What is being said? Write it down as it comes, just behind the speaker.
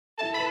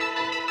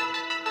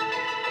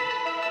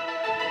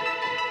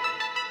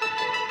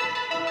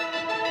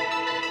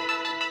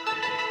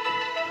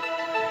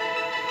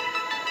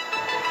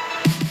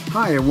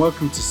Hi and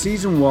welcome to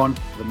Season 1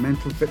 of the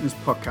Mental Fitness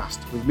Podcast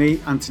with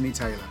me, Anthony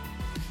Taylor.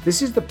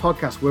 This is the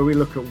podcast where we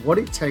look at what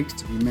it takes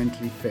to be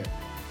mentally fit.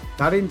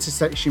 That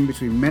intersection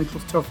between mental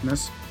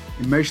toughness,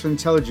 emotional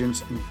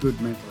intelligence and good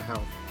mental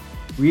health.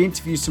 We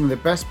interview some of the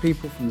best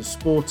people from the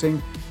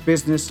sporting,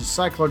 business and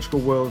psychological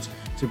worlds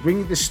to bring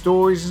you the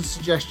stories and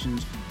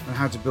suggestions on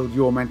how to build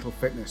your mental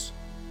fitness.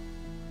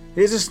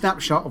 Here's a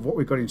snapshot of what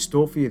we've got in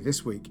store for you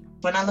this week.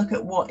 When I look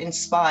at what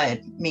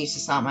inspired me to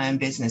start my own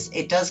business,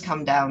 it does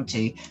come down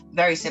to,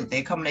 very simply,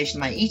 a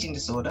combination of my eating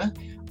disorder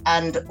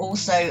and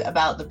also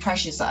about the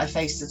pressures that I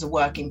faced as a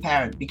working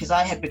parent, because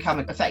I had become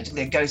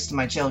effectively a ghost to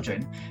my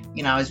children.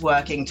 You know, I was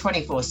working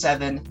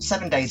 24/7,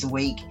 7 days a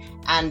week,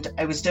 and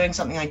I was doing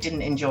something I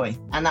didn't enjoy.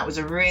 And that was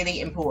a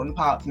really important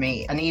part for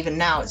me. And even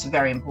now, it's a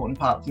very important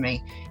part for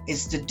me,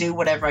 is to do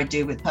whatever I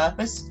do with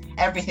purpose.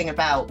 Everything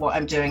about what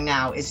I'm doing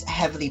now is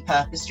heavily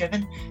purpose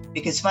driven,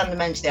 because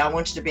fundamentally I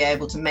wanted to be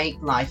able to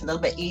make life a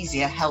little bit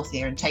easier,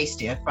 healthier and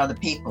tastier for other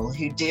people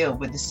who deal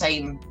with the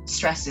same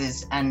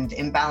stresses and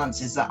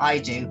imbalances that I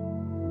do.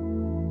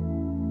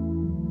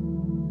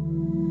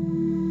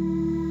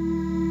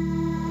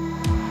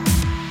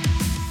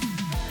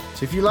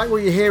 So if you like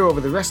what you hear over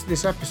the rest of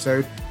this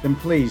episode, then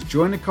please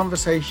join the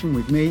conversation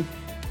with me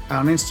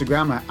on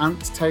Instagram at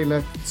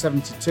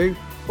AntTaylor72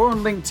 or on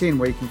LinkedIn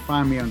where you can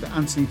find me under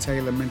Anthony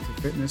Taylor Mental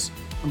Fitness.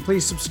 And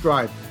please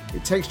subscribe.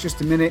 It takes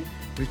just a minute,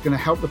 but it's going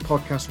to help the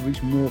podcast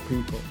reach more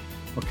people.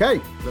 Okay,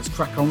 let's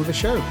crack on with the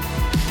show.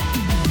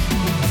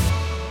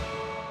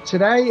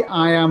 Today,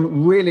 I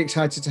am really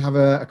excited to have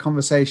a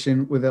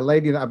conversation with a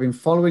lady that I've been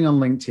following on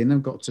LinkedIn.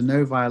 I've got to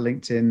know via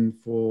LinkedIn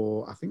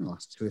for, I think, the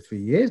last 2 or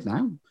 3 years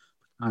now.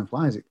 Time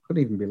flies, it could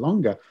even be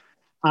longer.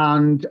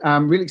 And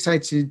I'm really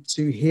excited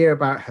to hear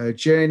about her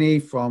journey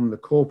from the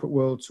corporate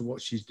world to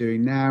what she's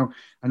doing now,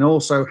 and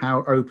also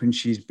how open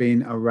she's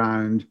been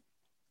around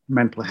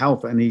mental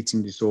health and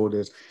eating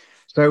disorders.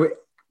 So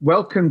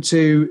welcome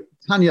to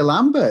Tanya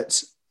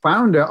Lambert,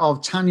 founder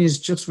of Tanya's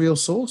Just Real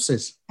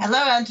Sources. Hello,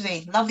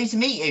 Anthony. Lovely to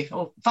meet you,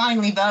 or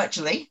finally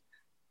virtually.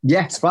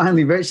 Yes,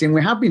 finally virtually. And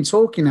we have been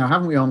talking now,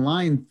 haven't we,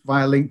 online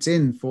via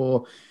LinkedIn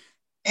for...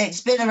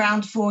 It's been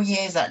around 4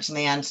 years,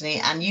 actually,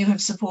 Anthony, and you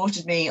have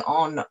supported me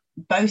on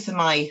both of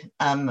my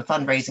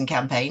fundraising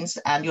campaigns,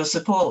 and your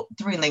support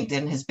through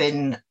LinkedIn has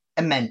been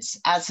immense,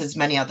 as has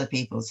many other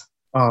people's.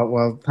 Oh,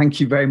 well,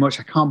 thank you very much.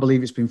 I can't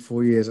believe it's been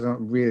 4 years. I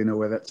don't really know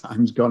where that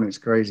time's gone. It's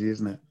crazy,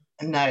 isn't it?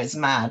 No, it's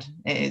mad.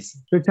 It is.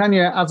 So,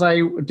 Tanya, as I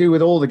do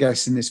with all the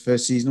guests in this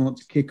first season, I want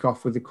to kick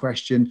off with the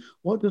question,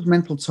 what does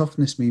mental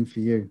toughness mean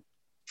for you?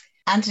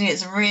 Anthony,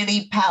 it's a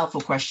really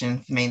powerful question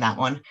for me, that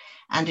one.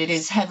 And it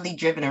is heavily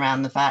driven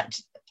around the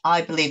fact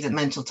I believe that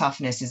mental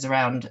toughness is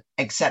around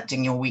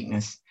accepting your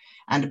weakness.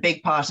 And a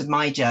big part of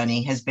my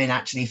journey has been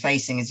actually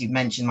facing, as you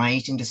mentioned, my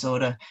eating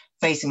disorder,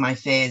 facing my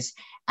fears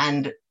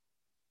and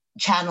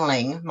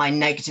channeling my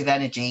negative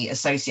energy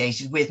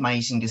associated with my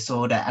eating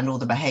disorder and all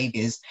the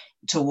behaviors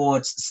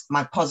towards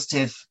my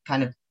positive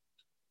kind of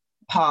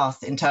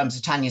path in terms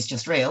of Tanya's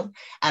Just Real.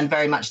 And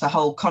very much the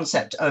whole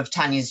concept of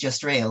Tanya's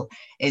Just Real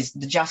is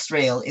the Just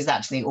Real is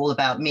actually all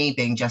about me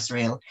being just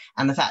real,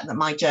 and the fact that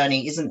my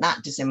journey isn't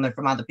that dissimilar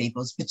from other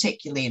people's,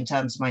 particularly in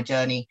terms of my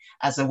journey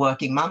as a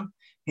working mum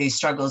who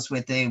struggles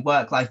with the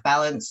work-life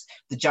balance,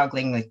 the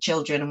juggling with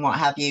children and what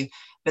have you.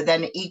 But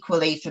then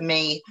equally for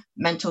me,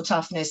 mental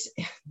toughness,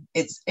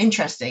 it's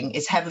interesting,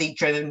 it's heavily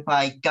driven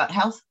by gut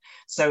health.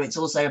 So it's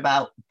also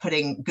about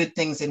putting good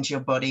things into your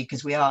body,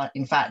 because we are,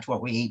 in fact,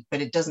 what we eat.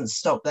 But it doesn't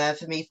stop there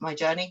for me, for my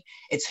journey.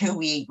 It's who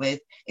we eat with,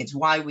 it's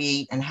why we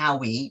eat and how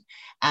we eat.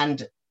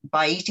 And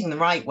by eating the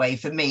right way,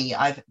 for me,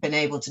 I've been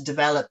able to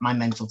develop my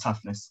mental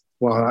toughness.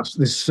 Well,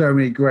 there's so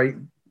many great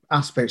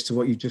aspects to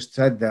what you just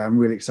said there. I'm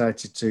really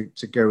excited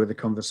to go with the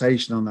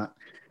conversation on that.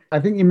 I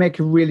think you make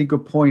a really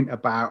good point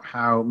about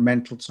how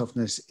mental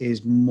toughness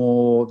is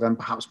more than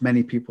perhaps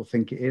many people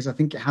think it is. I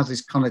think it has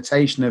this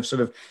connotation of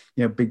sort of,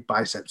 you know, big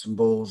biceps and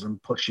balls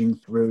and pushing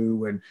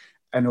through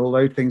and all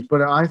those things.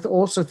 But I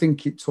also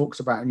think it talks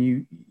about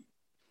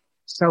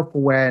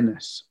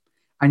self-awareness.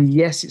 And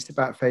yes, it's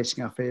about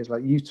facing our fears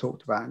like you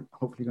talked about and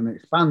hopefully going to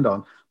expand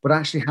on, but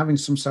actually having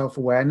some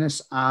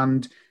self-awareness,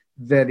 and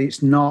that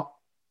it's not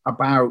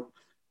about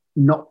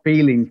not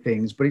feeling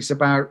things, but it's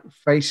about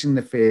facing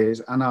the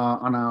fears and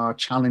our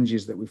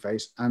challenges that we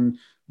face and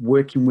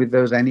working with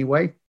those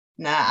anyway.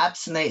 No,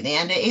 absolutely.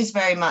 And it is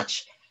very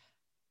much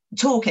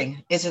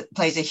talking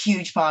plays a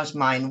huge part of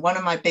mine. One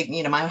of my big,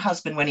 my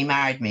husband, when he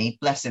married me,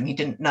 bless him, he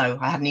didn't know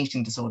I had an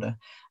eating disorder.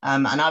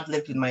 And I've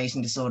lived with my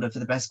eating disorder for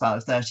the best part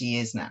of 30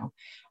 years now.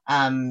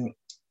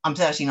 I'm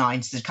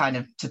 39, so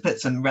to put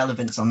some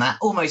relevance on that,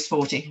 almost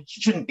 40.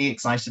 Shouldn't be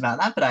excited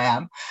about that, but I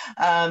am.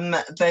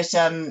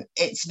 But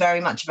it's very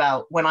much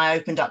about when I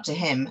opened up to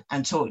him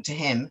and talked to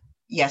him,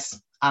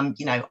 yes,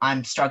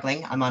 I'm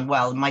struggling, I'm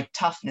unwell. My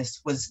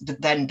toughness was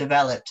then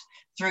developed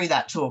through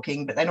that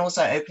talking, but then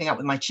also opening up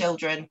with my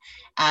children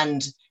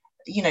and,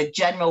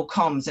 general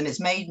comms. And it's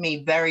made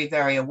me very,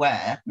 very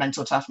aware,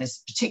 mental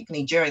toughness,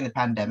 particularly during the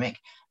pandemic,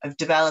 of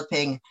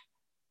developing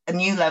a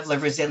new level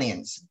of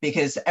resilience,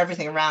 because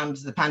everything around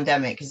the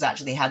pandemic has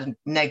actually had a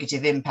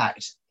negative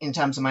impact in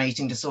terms of my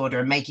eating disorder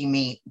and making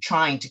me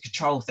trying to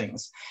control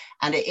things.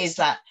 And it is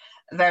that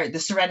the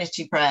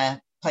serenity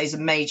prayer plays a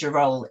major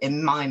role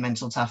in my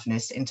mental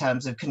toughness in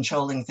terms of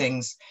controlling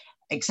things,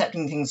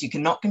 accepting things you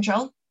cannot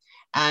control,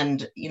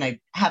 and, you know,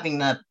 having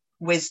the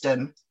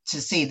wisdom to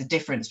see the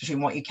difference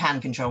between what you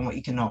can control and what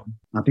you cannot.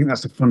 I think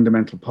that's a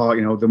fundamental part.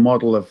 You know, the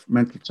model of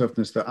mental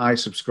toughness that I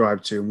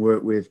subscribe to and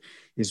work with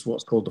is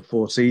what's called the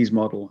 4Cs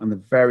model. And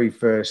the very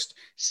first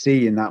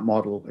C in that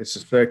model, it's a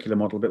circular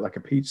model, a bit like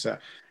a pizza,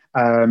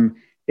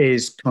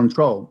 is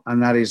control.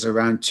 And that is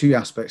around two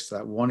aspects to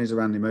that. One is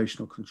around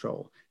emotional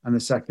control, and the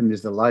second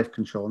is the life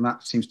control. And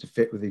that seems to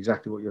fit with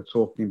exactly what you're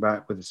talking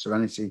about with the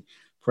serenity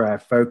prayer,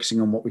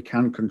 focusing on what we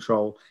can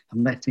control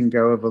and letting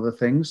go of other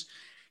things.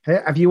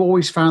 Have you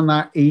always found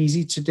that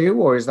easy to do,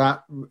 or is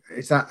that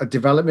a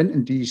development,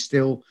 and do you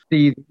still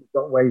see that you've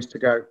got ways to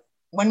go?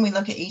 When we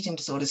look at eating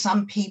disorders,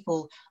 some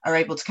people are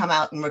able to come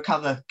out and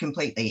recover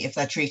completely if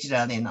they're treated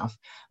early enough.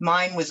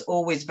 Mine was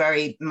always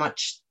very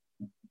much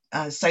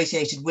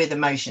associated with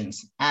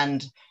emotions,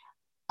 and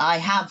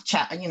I've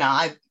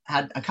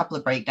had a couple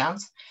of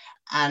breakdowns,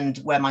 and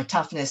where my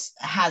toughness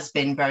has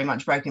been very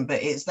much broken,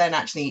 but it's then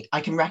actually,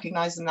 I can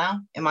recognize them now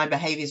in my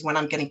behaviors when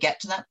I'm going to get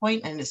to that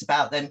point. And it's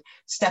about then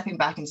stepping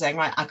back and saying,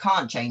 right, I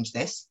can't change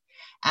this.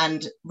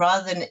 And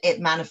rather than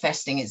it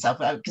manifesting itself,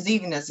 because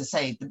even as I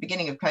say, the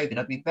beginning of COVID,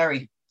 I'd be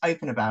very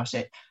open about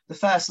it. The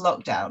first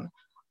lockdown,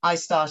 I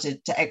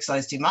started to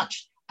exercise too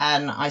much,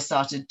 and I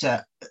started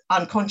to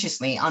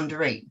unconsciously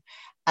undereat.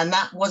 And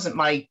that wasn't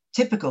my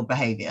typical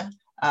behavior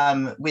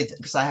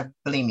because I have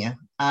bulimia.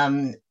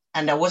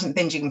 And I wasn't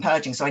binging and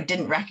purging, so I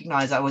didn't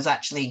recognize I was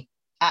actually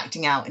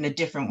acting out in a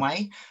different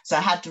way. So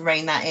I had to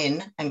rein that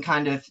in and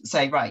kind of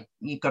say, right,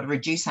 you've got to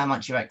reduce how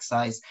much you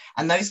exercise.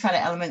 And those kind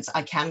of elements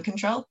I can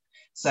control.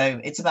 So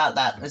it's about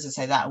that, as I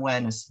say, that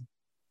awareness.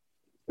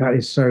 That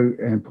is so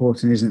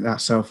important, isn't it?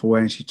 That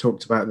self-awareness you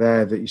talked about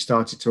there, that you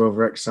started to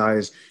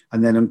over-exercise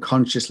and then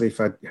unconsciously,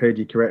 if I heard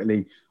you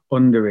correctly,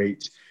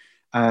 undereat.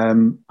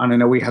 And I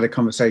know we had a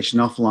conversation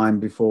offline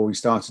before we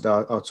started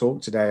our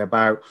talk today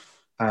about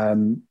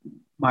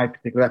my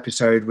particular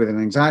episode with an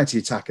anxiety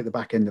attack at the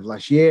back end of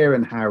last year,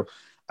 and how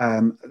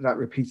that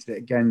repeated it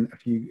again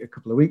a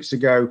couple of weeks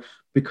ago,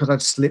 because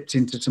I'd slipped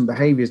into some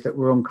behaviors that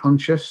were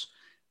unconscious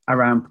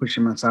around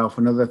pushing myself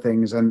and other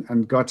things,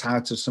 and got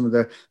out of some of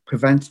the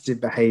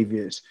preventative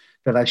behaviors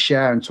that I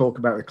share and talk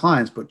about with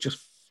clients, but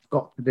just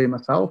got to do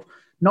myself,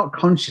 not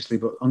consciously,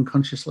 but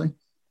unconsciously.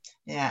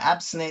 Yeah,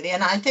 absolutely.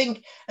 And I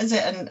think,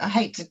 and I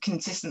hate to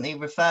consistently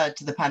refer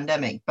to the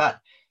pandemic, but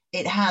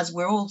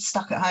we're all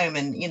stuck at home,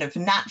 and, you know,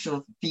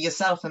 for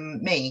yourself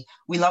and me,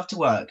 we love to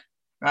work,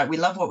 right? We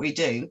love what we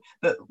do,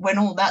 but when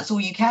that's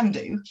all you can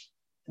do,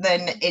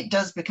 then it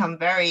does become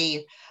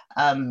very,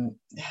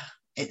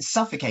 it's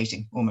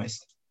suffocating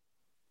almost.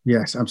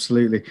 Yes,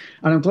 absolutely.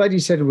 And I'm glad you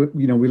said,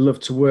 you know, we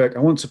love to work. I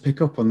want to pick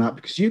up on that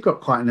because you've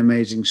got quite an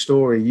amazing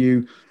story.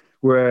 You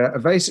were a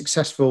very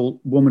successful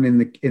woman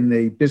in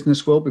the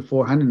business world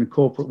beforehand, in the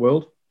corporate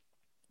world.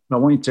 And I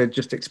want you to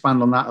just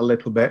expand on that a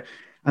little bit.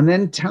 And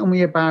then tell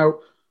me about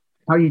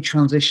how you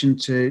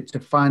transitioned to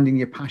finding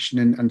your passion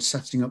and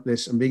setting up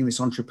this and being this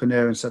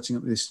entrepreneur and setting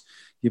up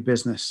your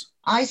business.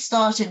 I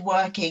started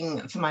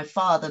working for my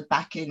father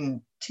back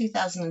in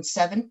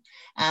 2007,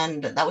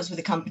 and that was with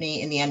a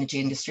company in the energy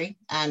industry.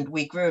 And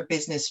we grew a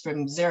business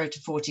from 0 to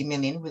 40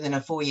 million within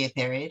a 4-year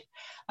period.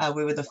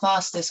 We were the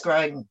fastest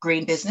growing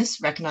green business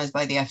recognized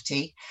by the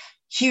FT.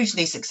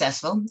 Hugely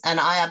successful, and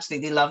I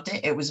absolutely loved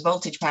it. It was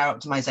voltage power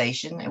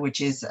optimization,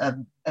 which is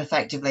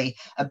effectively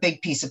a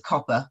big piece of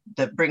copper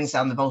that brings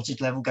down the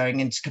voltage level going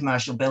into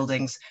commercial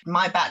buildings.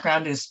 My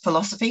background is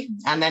philosophy,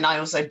 and then I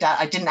also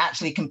I didn't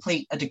actually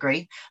complete a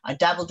degree. I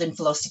dabbled in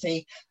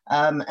philosophy,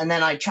 and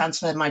then I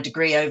transferred my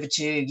degree over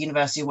to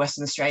University of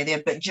Western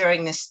Australia. But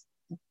during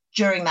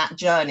that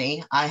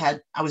journey, I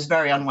was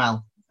very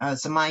unwell.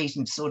 So my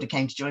eating disorder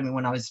came to join me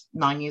when I was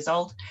 9 years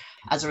old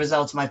as a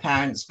result of my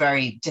parents'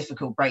 very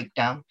difficult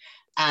breakdown.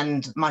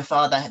 And my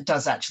father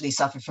does actually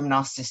suffer from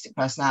narcissistic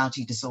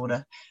personality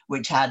disorder,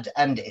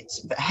 and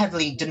it's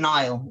heavily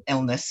denial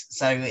illness.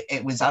 So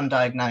it was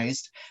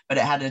undiagnosed, but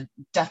it had a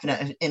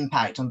definite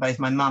impact on both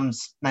my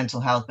mum's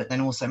mental health, but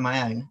then also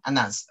my own. And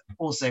that's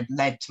also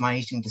led to my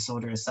eating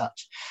disorder as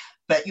such.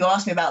 But you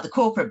asked me about the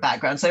corporate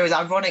background. So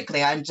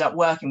ironically, I ended up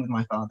working with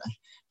my father.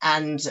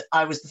 And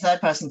I was the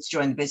third person to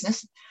join the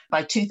business.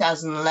 By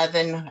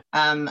 2011,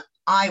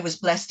 I was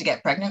blessed to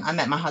get pregnant. I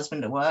met my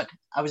husband at work.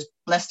 I was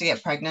blessed to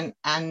get pregnant.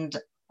 And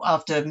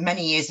after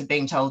many years of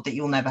being told that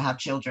you'll never have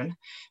children,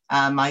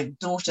 my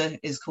daughter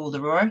is called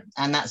Aurora.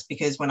 And that's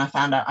because when I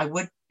found out I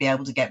would be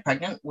able to get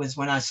pregnant was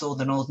when I saw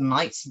the Northern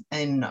Lights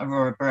in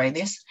Aurora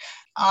Borealis.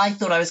 I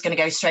thought I was going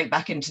to go straight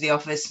back into the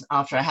office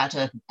after I had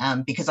her,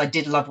 because I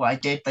did love what I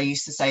did. They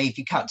used to say, if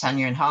you cut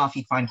Tanya in half,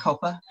 you'd find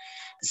copper.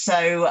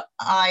 So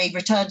I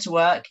returned to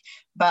work,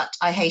 but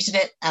I hated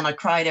it and I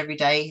cried every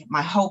day.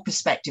 My whole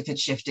perspective had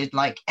shifted,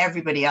 like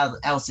everybody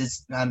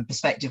else's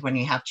perspective when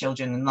you have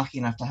children and lucky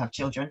enough to have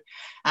children.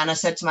 And I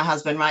said to my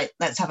husband, right,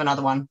 let's have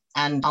another one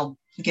and I'll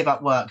give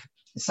up work.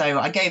 So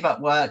I gave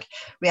up work.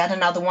 We had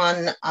another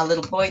one. Our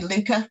little boy,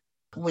 Luca,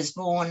 was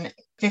born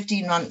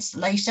 15 months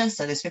later.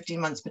 So there's 15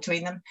 months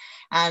between them.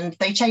 And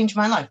they changed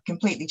my life,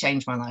 completely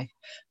changed my life.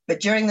 But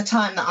during the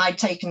time that I'd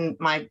taken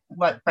my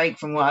break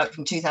from work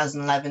from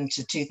 2011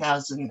 to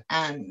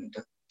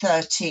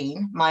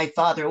 2013, my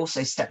father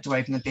also stepped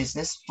away from the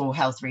business for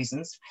health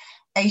reasons.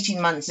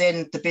 18 months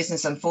in, the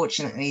business,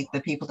 unfortunately,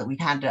 the people that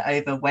we'd handed it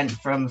over went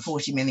from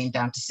 40 million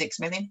down to 6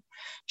 million.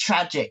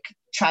 Tragic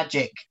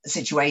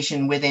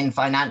situation within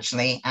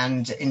financially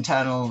and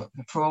internal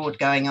fraud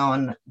going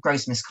on,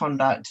 gross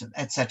misconduct,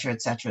 etc.,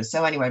 etc.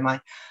 So anyway,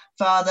 my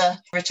father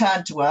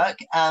returned to work.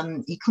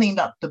 He cleaned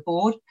up the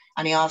board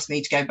and he asked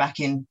me to go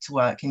back into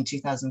work in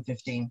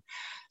 2015.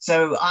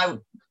 So I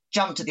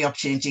jumped at the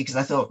opportunity because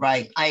I thought,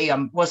 right, I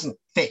wasn't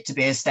fit to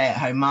be a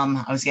stay-at-home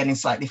mum. I was getting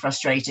slightly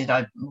frustrated.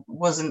 I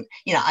wasn't,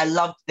 I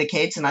loved the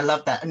kids and I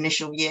loved that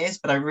initial years,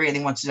 but I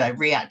really wanted to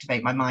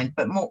reactivate my mind.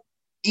 But more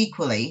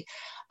equally,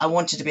 I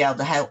wanted to be able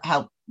to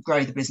help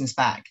grow the business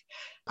back.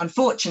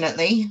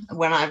 Unfortunately,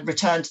 when I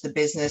returned to the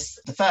business,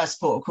 the first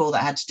port of call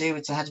that I had to do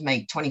was I had to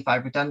make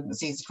 25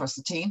 redundancies across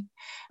the team,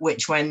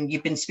 which when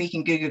you've been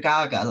speaking Goo Goo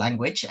Gaga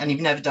language and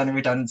you've never done a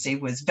redundancy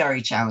was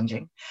very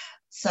challenging.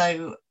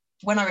 So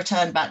when I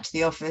returned back to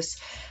the office,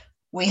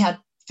 we had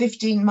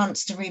 15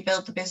 months to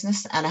rebuild the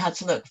business and I had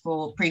to look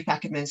for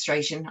pre-pack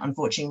administration.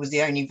 Unfortunately, was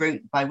the only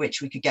route by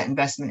which we could get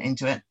investment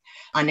into it.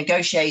 I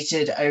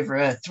negotiated over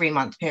a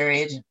 3-month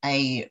period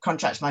a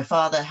contract my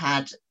father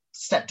had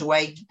stepped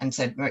away and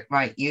said,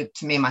 right, you,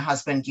 to me and my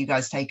husband, you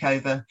guys take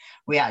over.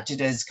 We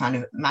acted as kind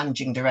of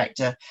managing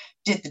director,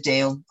 did the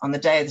deal. On the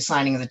day of the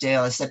signing of the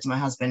deal, I said to my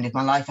husband, if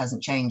my life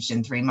hasn't changed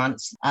in 3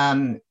 months,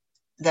 then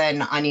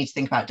I need to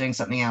think about doing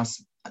something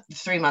else.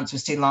 3 months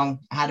was too long.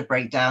 I had a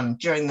breakdown.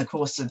 During the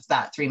course of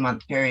that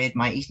 3-month period,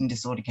 my eating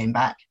disorder came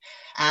back.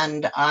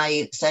 And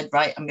I said,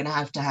 right, I'm going to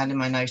have to hand in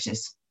my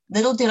notice.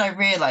 Little did I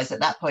realize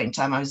at that point in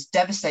time, I was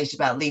devastated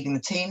about leaving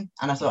the team.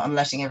 And I thought, I'm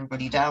letting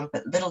everybody down.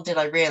 But little did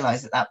I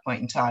realize at that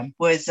point in time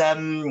was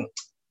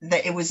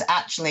that it was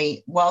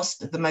actually,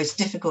 whilst the most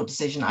difficult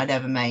decision I'd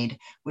ever made,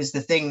 was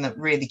the thing that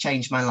really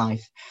changed my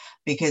life.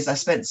 Because I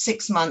spent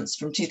 6 months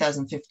from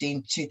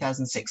 2015 to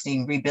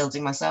 2016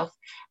 rebuilding myself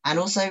and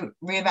also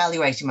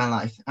reevaluating my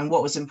life and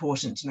what was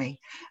important to me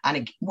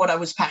and what I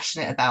was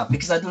passionate about,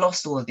 because I'd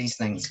lost all of these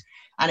things.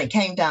 And it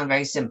came down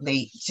very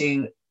simply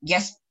to,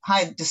 yes,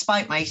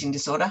 despite my eating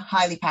disorder,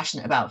 highly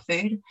passionate about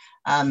food,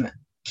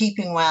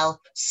 keeping well,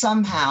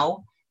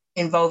 somehow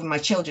involving my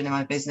children in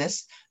my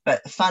business,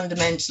 but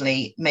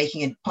fundamentally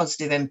making a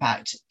positive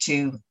impact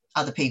to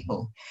other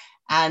people.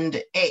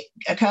 And it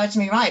occurred to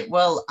me, right,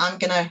 well, I'm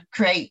going to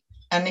create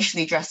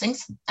initially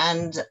dressings.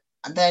 And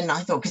then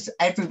I thought, because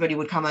everybody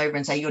would come over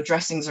and say, your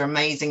dressings are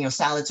amazing, your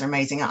salads are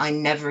amazing. I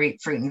never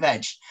eat fruit and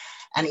veg.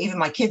 And even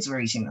my kids were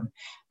eating them.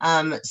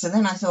 So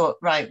then I thought,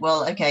 right,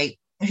 well, okay,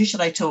 who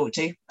should I talk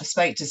to? I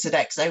spoke to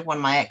Sodexo, one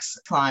of my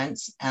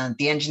ex-clients, and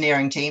the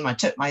engineering team. I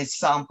took my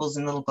samples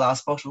in little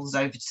glass bottles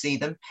over to see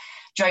them,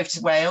 drove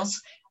to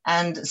Wales,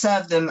 and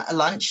served them a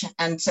lunch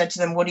and said to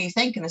them, what do you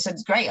think? And they said,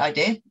 it's a great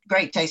idea,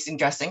 great tasting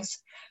dressings.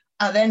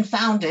 I then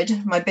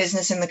founded my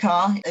business in the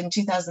car in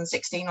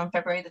 2016 on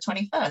February the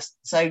 21st.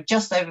 So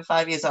just over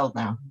 5 years old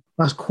now.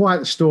 That's quite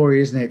the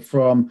story, isn't it?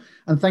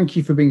 And thank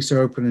you for being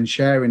so open and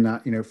sharing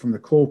that, from the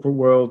corporate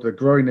world, the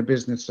growing the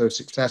business so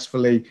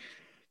successfully,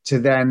 to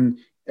then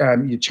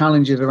your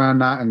challenges around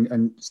that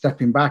and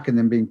stepping back and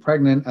then being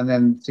pregnant and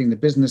then seeing the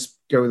business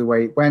go the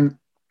way it went,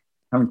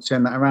 having to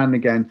turn that around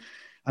again.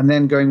 And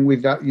then going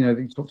with that,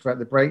 you talked about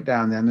the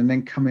breakdown then, and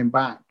then coming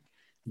back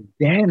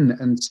again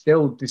and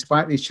still,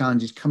 despite these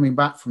challenges, coming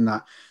back from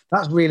that.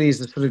 That really is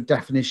the sort of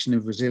definition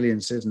of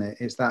resilience, isn't it?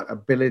 It's that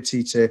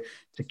ability to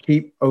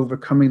keep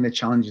overcoming the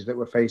challenges that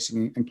we're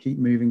facing and keep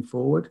moving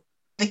forward.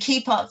 The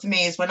key part for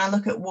me is when I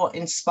look at what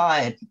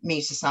inspired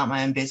me to start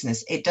my own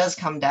business, it does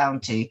come down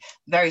to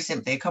very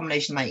simply a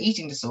combination of my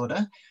eating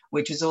disorder,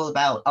 which was all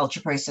about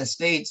ultra processed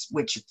foods,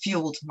 which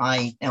fueled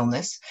my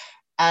illness,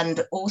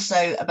 and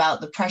also about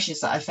the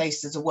pressures that I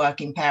faced as a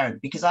working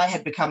parent, because I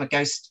had become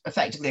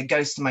effectively a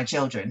ghost to my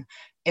children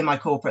in my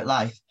corporate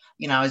life.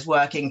 I was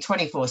working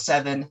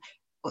 24/7,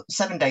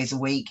 7 days a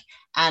week,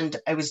 and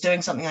I was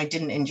doing something I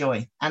didn't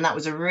enjoy. And that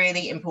was a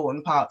really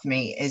important part for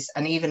me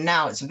and even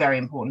now it's a very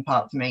important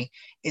part for me,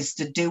 is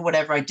to do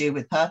whatever I do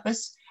with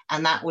purpose.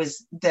 And that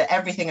was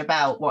everything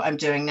about what I'm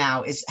doing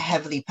now is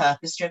heavily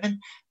purpose driven,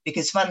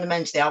 because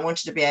fundamentally I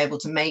wanted to be able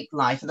to make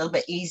life a little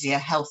bit easier,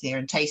 healthier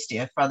and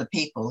tastier for other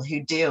people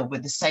who deal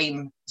with the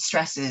same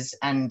stresses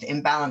and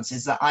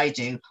imbalances that I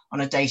do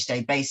on a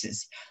day-to-day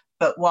basis,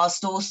 but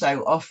whilst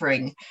also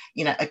offering,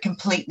 a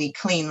completely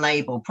clean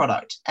label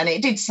product. And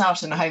it did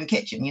start in a home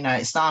kitchen.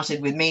 It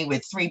started with me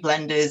with 3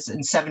 blenders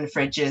and 7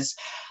 fridges,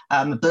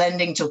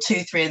 blending till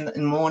 2, 3 in the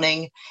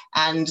morning,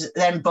 and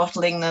then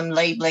bottling them,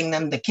 labeling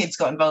them. The kids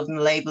got involved in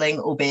the labeling,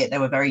 albeit they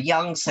were very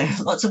young, so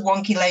lots of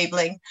wonky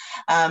labeling.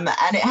 And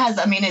it has,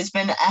 I mean, it's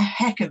been a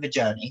heck of a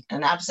journey,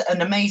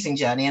 an amazing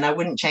journey, and I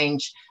wouldn't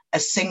change a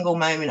single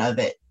moment of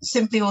it.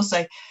 Simply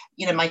also,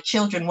 you know, my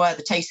children were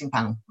the tasting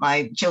panel.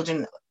 My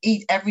children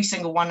eat every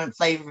single one and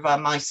flavor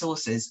of my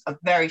sauces are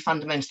very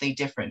fundamentally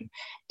different,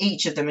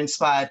 each of them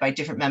inspired by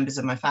different members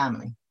of my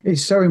family.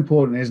 It's so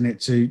important, isn't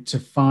it, to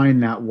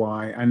find that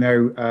why. I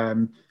know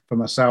for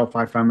myself,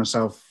 I found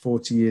myself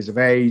 40 years of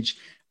age.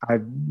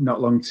 I've not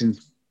long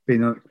since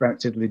been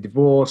unexpectedly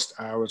divorced.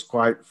 I was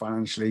quite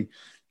financially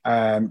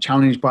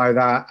challenged by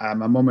that.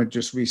 My mum had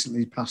just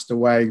recently passed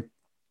away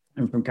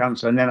from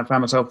cancer, and then I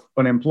found myself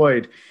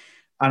unemployed.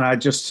 And I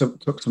just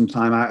took some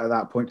time out at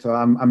that point. So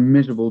I'm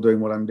miserable doing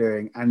what I'm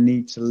doing. I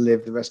need to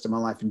live the rest of my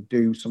life and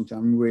do something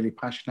I'm really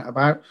passionate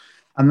about.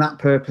 And that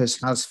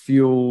purpose has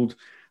fueled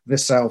the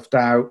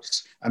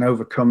self-doubts and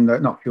overcome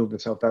the, not fueled the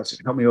self-doubts,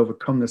 it's helped me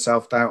overcome the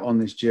self-doubt on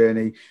this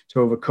journey, to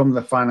overcome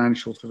the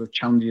financial sort of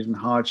challenges and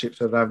hardships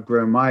that I've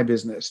grown my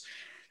business.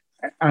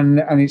 And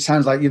it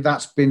sounds like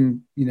that's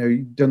been, you know,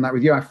 you've done that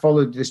with you. I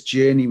followed this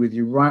journey with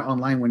you right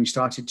online when you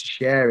started to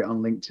share it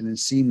on LinkedIn, and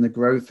seen the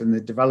growth and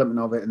the development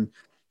of it, and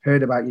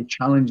heard about your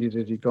challenges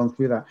as you've gone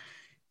through that.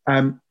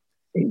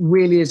 It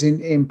really is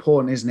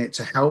important, isn't it,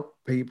 to help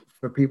people,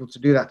 for people to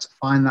do that, to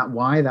find that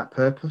why, that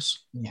purpose.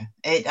 Yeah,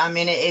 I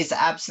mean, it is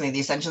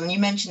absolutely essential. And you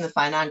mentioned the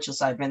financial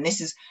side, and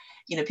this is,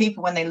 you know,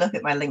 people, when they look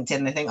at my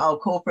LinkedIn, they think, oh,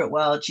 corporate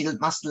world, she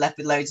must have left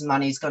with loads of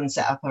money, he's gone and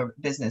set up a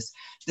business.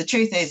 The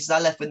truth is I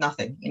left with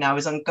nothing. You know, I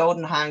was on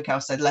golden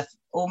handcuffs. I'd left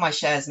all my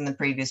shares in the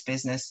previous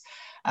business.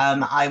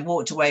 I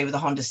walked away with a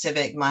Honda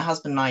Civic. My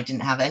husband and I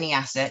didn't have any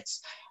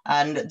assets.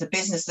 And the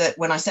business that,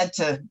 when I said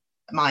to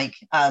Mike,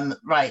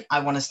 right, I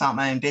want to start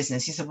my own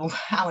business, he said, well,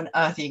 how on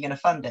earth are you going to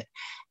fund it?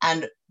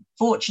 And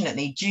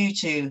fortunately, due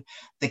to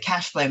the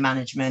cash flow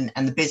management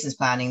and the business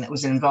planning that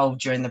was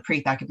involved during the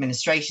pre-pack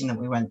administration that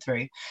we went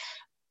through,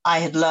 I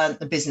had learned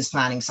the business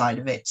planning side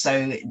of it.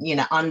 So, you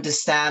know,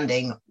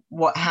 understanding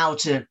how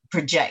to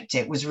project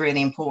it was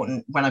really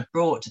important when I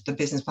brought the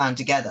business plan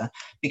together,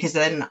 because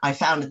then I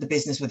founded the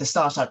business with a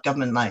startup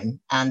government loan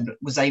and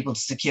was able to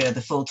secure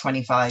the full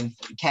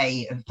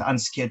 25K of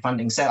unsecured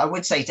funding. So I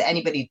would say to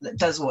anybody that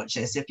does watch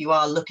this, if you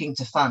are looking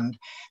to fund,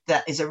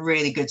 that is a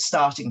really good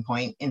starting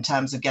point in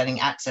terms of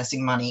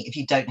accessing money if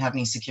you don't have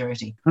any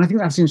security. And I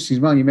think that's interesting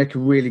as well. You make a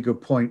really good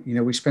point. You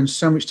know, we spend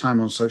so much time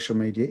on social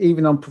media,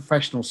 even on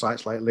professional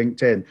sites like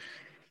LinkedIn.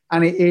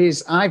 And it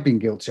is, I've been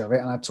guilty of it,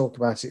 and I talk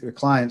about it with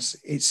clients.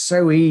 It's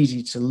so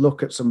easy to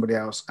look at somebody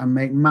else and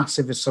make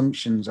massive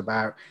assumptions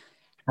about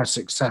how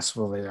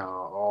successful they are,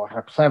 or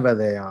how clever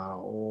they are,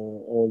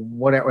 or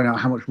whatever, you know,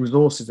 how much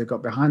resources they've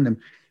got behind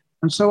them.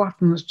 And so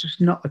often that's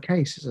just not the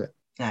case, is it?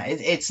 No,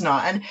 it's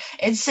not. And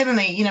it's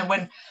similarly, you know,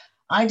 when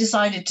I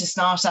decided to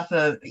start up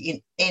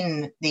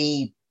in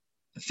the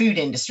food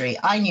industry,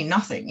 I knew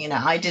nothing. You know,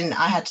 I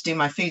had to do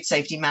my food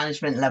safety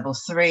management level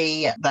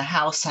 3. The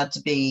house had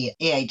to be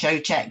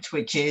EHO checked,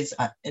 which is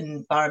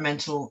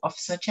environmental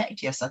officer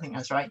checked. Yes, I think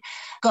that's right.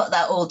 Got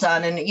that all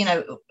done. And, you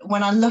know,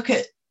 when I look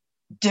at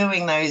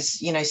doing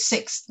those, you know,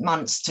 6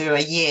 months to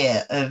a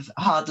year of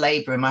hard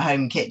labor in my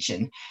home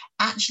kitchen,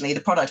 actually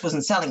the product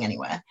wasn't selling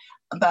anywhere.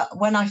 But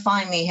when I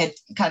finally had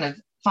kind of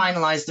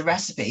finalized the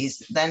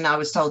recipes, then I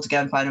was told to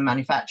go and find a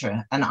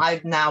manufacturer. And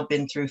I've now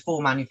been through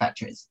 4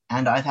 manufacturers,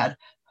 and I've had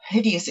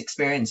hideous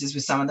experiences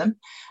with some of them.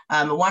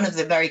 One of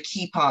the very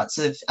key parts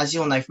of, as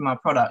you'll know from our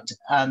product,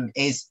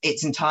 is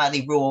it's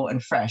entirely raw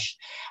and fresh.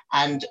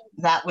 And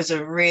that was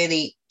a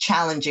really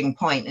challenging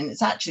point. And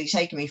it's actually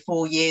taken me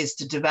 4 years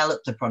to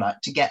develop the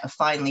product, to get a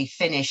finally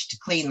finished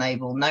clean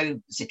label, no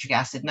citric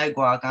acid, no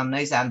guar gum, no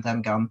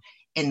xanthan gum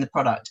in the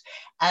product.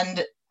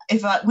 And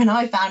when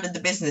I founded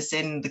the business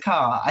in the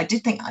car, I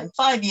did think in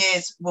 5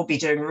 years we'll be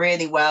doing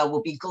really well,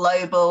 we'll be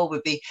global,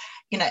 we'll be,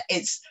 you know,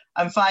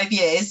 I'm 5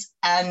 years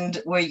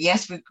and we're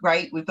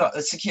great. We've got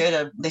secured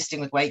a listing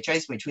with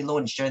Waitrose, which we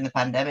launched during the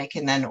pandemic,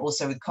 and then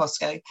also with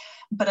Costco.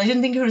 But I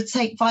didn't think it would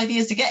take 5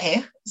 years to get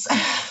here.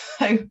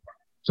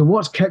 So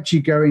what's kept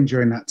you going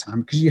during that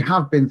time? Because you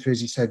have been through,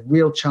 as you said,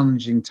 real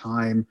challenging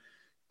time.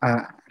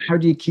 How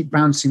do you keep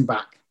bouncing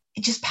back?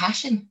 It's just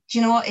passion. Do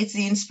you know what? It's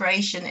the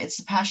inspiration, it's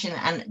the passion,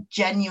 and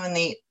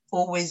genuinely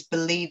always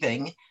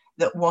believing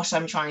that what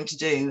I'm trying to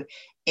do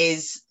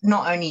is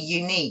not only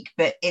unique,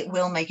 but it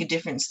will make a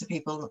difference to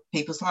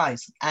people's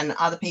lives and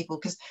other people.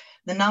 Because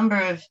the number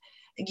of,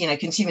 you know,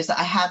 consumers that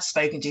I have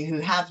spoken to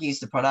who have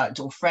used the product,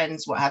 or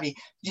friends, what have you,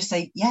 just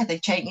say, yeah,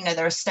 they've changed, you know,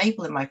 they're a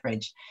staple in my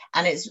fridge.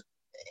 And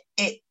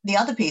the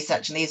other piece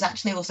actually is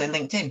also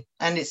LinkedIn.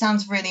 And it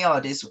sounds really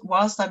odd, is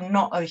whilst I'm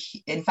not,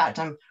 in fact,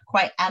 I'm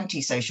quite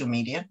anti-social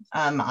media.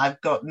 I've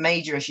got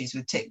major issues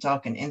with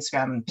TikTok and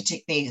Instagram, and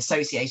particularly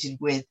associated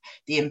with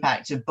the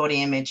impact of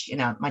body image. You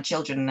know, my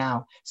children are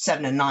now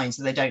 7 and 9,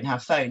 so they don't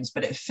have phones,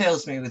 but it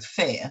fills me with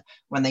fear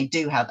when they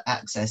do have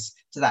access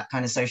to that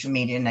kind of social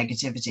media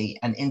negativity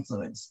and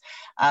influence.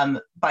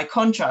 By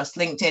contrast,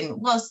 LinkedIn,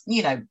 whilst,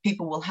 you know,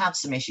 people will have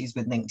some issues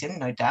with LinkedIn,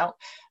 no doubt,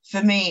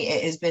 for me,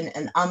 it has been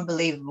an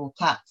unbelievable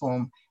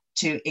platform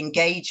to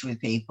engage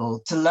with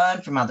people, to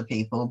learn from other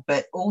people,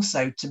 but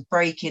also to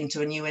break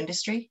into a new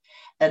industry.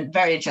 And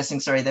very interesting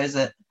story,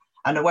 and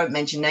I won't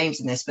mention names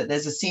in this, but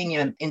there's a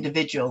senior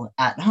individual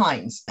at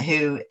Heinz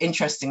who,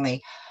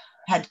 interestingly,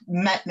 had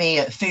met me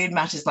at Food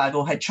Matters Live,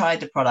 or had tried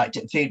the product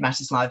at Food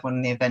Matters Live, one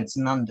of the events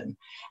in London.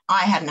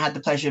 I hadn't had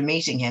the pleasure of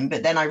meeting him,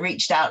 but then I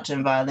reached out to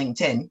him via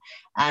LinkedIn,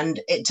 and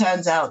it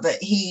turns out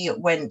that he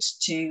went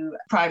to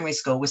primary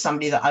school with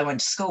somebody that I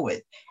went to school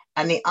with.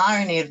 And the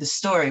irony of the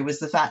story was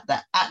the fact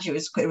that actually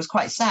it was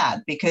quite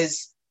sad,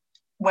 because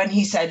when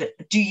he said,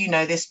 "Do you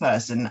know this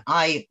person?"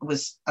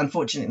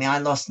 Unfortunately, I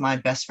lost my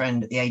best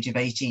friend at the age of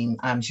 18.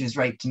 She was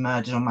raped and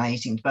murdered on my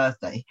 18th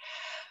birthday.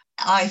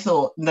 I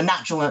thought the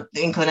natural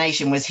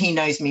inclination was he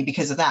knows me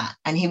because of that.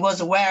 And he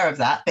was aware of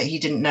that, but he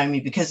didn't know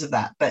me because of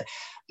that. But,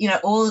 you know,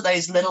 all of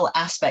those little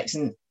aspects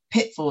and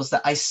pitfalls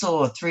that I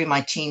saw through my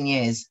teen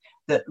years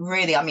that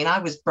really, I mean, I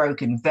was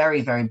broken,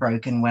 very, very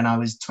broken when I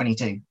was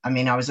 22. I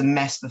mean, I was a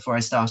mess before I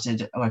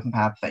started Working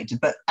Power Perfected.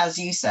 But as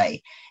you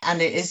say,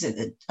 and it is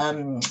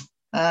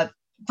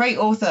great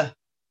author,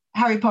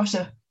 Harry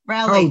Potter,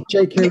 Rowling. Oh,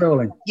 J.K.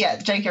 Rowling. Yeah,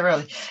 J.K.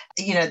 Rowling.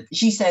 You know,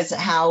 she says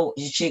how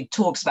she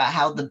talks about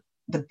how the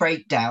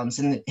breakdowns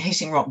and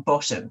hitting rock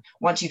bottom.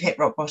 Once you've hit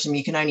rock bottom,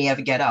 you can only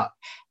ever get up.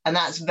 And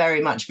that's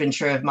very much been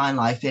true of my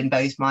life in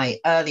both my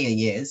earlier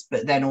years,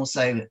 but then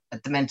also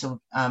at the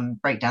mental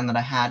breakdown that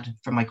I had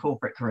from my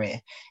corporate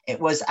career. It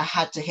was, I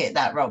had to hit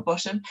that rock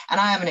bottom. And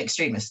I am an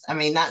extremist. I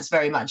mean, that's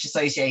very much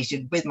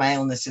associated with my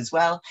illness as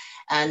well.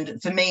 And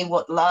for me,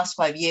 what the last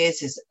 5 years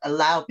has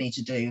allowed me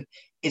to do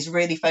is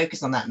really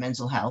focus on that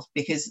mental health,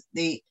 because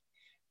the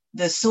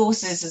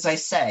sources, as I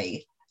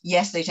say,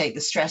 yes, they take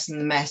the stress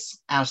and the mess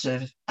out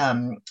of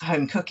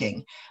home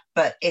cooking,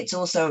 but it's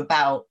also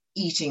about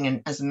eating,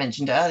 and as I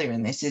mentioned earlier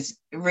in this, is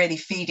really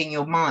feeding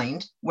your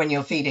mind when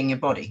you're feeding your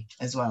body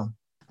as well.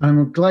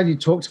 I'm glad you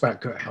talked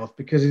about gut health,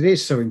 because it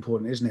is so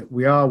important, isn't it?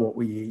 We are what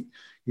we eat.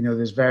 You know,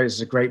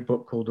 there's a great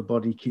book called The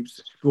Body Keeps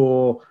the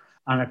Score,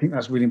 and I think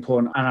that's really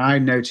important. And I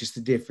notice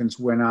the difference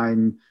when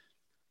I'm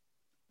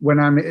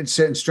at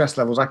certain stress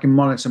levels. I can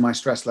monitor my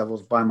stress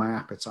levels by my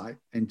appetite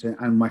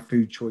and my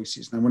food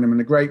choices. Now, when I'm in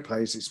a great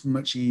place, it's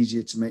much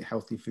easier to make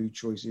healthy food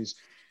choices.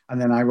 And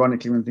then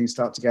ironically, when things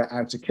start to get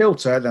out of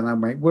kilter, then I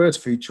make worse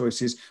food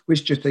choices,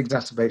 which just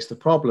exacerbates the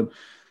problem.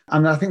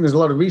 And I think there's a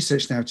lot of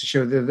research now to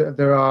show that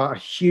there are a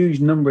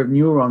huge number of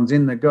neurons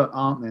in the gut,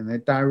 aren't there? And they're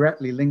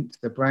directly linked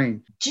to the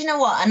brain. Do you know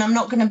what? And I'm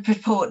not going to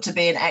purport to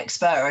be an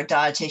expert or a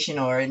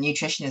dietitian or a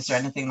nutritionist or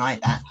anything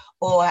like that.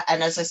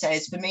 And as I say,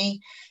 it's for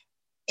me,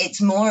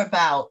 it's more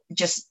about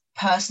just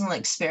personal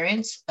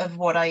experience of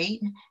what I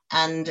eat.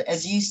 And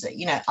as you say,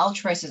 you know,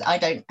 ultra processed, I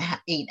don't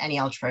eat any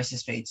ultra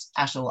processed foods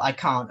at all. I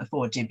can't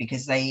afford to,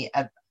 because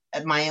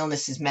my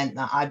illness has meant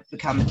that I've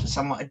become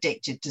somewhat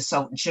addicted to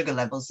salt and sugar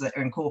levels that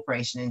are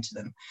incorporated into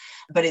them.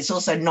 But it's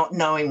also not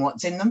knowing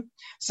what's in them.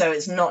 So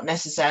it's not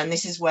necessary. And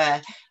this is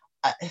where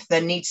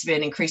there needs to be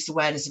an increased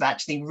awareness of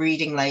actually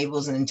reading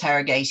labels and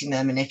interrogating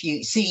them. And if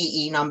you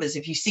see E numbers,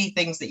 if you see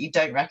things that you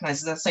don't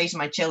recognize, as I say to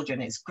my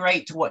children, it's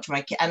great to watch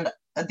my and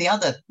the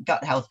other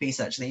gut health piece,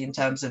 actually, in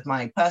terms of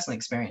my personal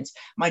experience,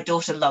 my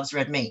daughter loves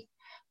red meat,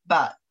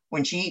 but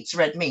when she eats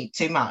red meat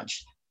too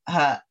much,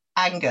 her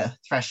anger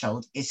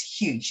threshold is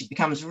huge. She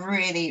becomes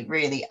really,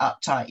 really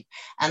uptight.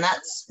 And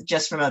that's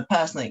just from a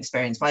personal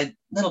experience. My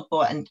little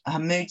boy, and her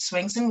mood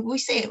swings, and we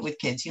see it with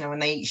kids, you know, when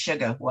they eat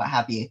sugar, what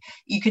have you,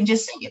 you can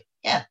just see it.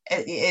 Yeah,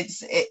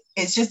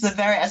 it's just as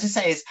I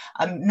say,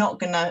 I'm not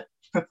going to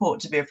purport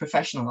to be a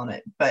professional on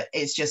it, but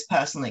it's just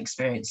personal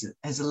experience that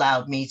has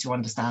allowed me to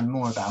understand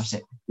more about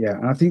it. Yeah,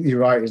 and I think you're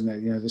right, isn't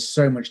it? You know, there's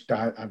so much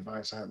diet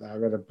advice out there. I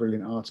read a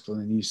brilliant article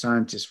in the New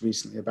Scientist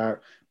recently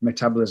about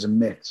metabolism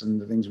myths and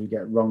the things we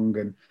get wrong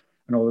and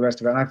all the rest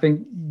of it. And I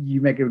think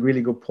you make a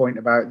really good point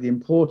about the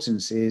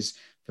importance is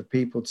for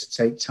people to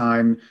take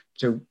time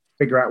to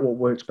figure out what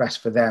works best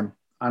for them.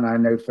 And I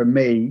know for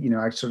me, you know,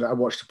 I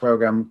watched a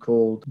program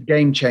called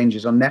Game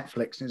Changers on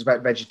Netflix, and it's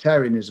about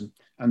vegetarianism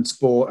and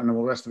sport and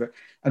all the rest of it.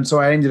 And so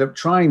I ended up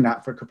trying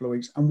that for a couple of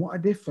weeks, and what a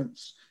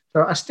difference.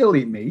 So I still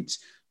eat meat,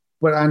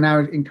 but I now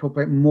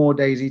incorporate more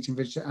days eating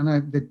vegetarian,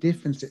 and the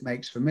difference it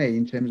makes for me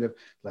in terms of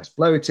less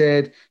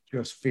bloated,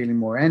 just feeling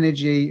more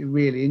energy,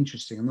 really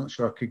interesting. I'm not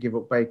sure I could give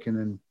up bacon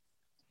and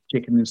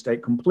chicken and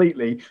steak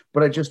completely,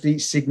 but I just eat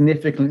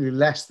significantly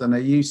less than I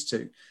used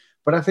to.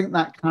 But I think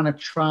that kind of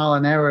trial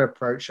and error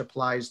approach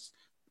applies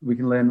we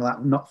can learn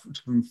that not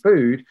from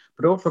food,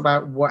 but also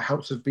about what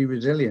helps us be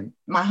resilient.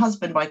 My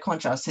husband, by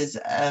contrast, has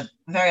a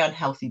very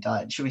unhealthy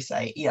diet, should we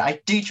say. Yeah, I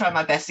do try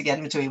my best to get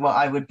him to eat what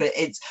I would, but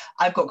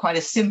I've got quite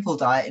a simple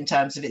diet in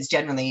terms of it's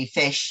generally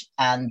fish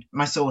and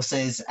my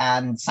sauces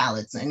and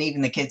salads, and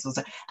even the kids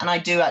also. And I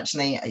do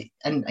actually,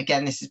 and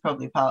again, this is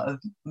probably part of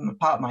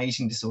my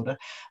eating disorder,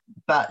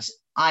 but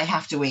I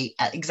have to eat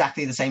at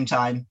exactly the same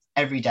time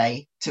every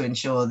day to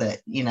ensure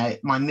that,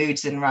 my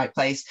mood's in the right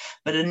place.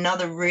 But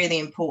another really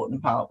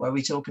important part where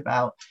we talk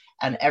about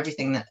and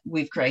everything that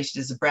we've created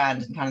as a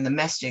brand and kind of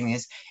the messaging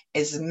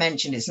is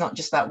mentioned, it's not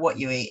just about what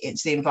you eat,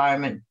 it's the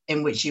environment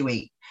in which you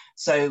eat.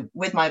 So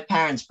with my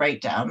parents'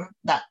 breakdown,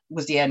 that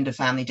was the end of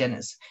family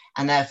dinners.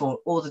 And therefore,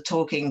 all the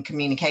talking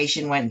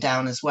communication went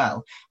down as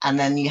well. And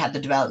then you had the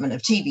development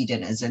of TV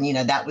dinners. And,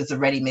 that was the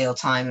ready meal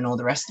time and all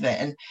the rest of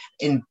it.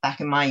 And back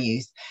in my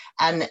youth.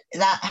 And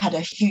that had a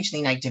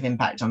hugely negative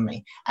impact on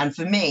me. And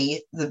for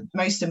me, the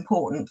most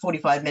important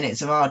 45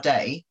 minutes of our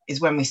day is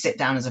when we sit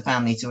down as a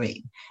family to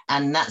eat.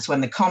 And that's when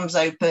the comms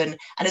open.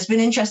 And it's been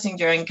interesting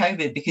during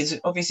COVID because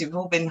obviously we've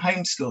all been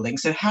homeschooling.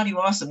 So how do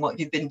you ask them what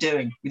you've been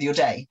doing with your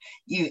day?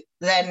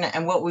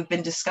 And what we've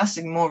been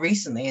discussing more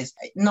recently is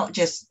not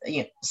just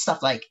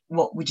stuff like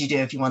what would you do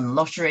if you won the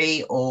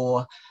lottery,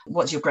 or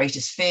what's your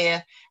greatest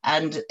fear.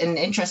 And an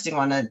interesting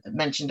one I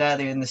mentioned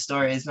earlier in the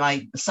story is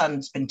my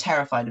son's been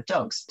terrified of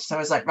dogs. So I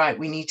was like, right,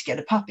 we need to get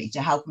a puppy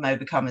to help him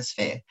overcome his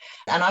fear.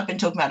 And I've been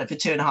talking about it for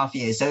 2.5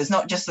 years. So it's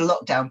not just a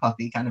lockdown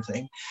puppy kind of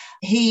thing.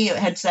 He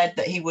had said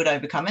that he would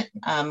overcome it.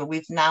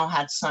 We've now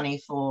had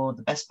Sonny for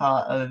the best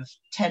part of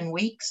 10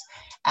 weeks,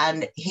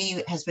 and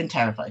he has been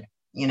terrified.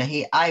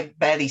 I've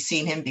barely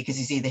seen him because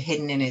he's either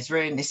hidden in his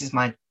room. This is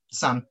my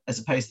son as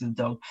opposed to the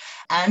dog,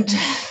 and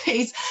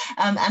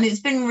and it's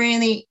been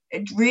really,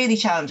 really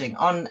challenging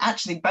on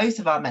actually both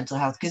of our mental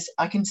health, because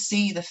I can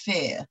see the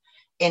fear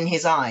in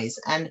his eyes.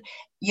 And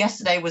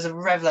yesterday was a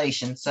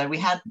revelation. So we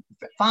had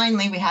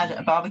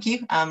a barbecue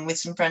with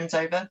some friends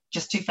over,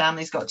 just two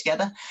families got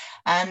together,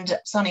 and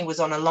Sonny was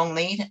on a long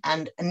lead,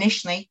 and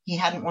initially he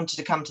hadn't wanted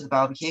to come to the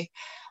barbecue.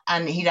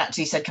 And he'd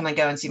actually said, can I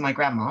go and see my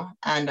grandma?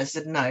 And I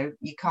said, no,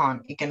 you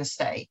can't, you're going to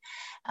stay.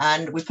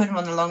 And we put him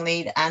on the long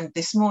lead. And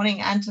this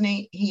morning,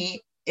 Anthony, he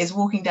is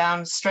walking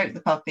down, stroked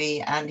the puppy,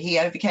 and he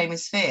overcame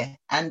his fear.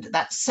 And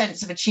that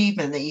sense of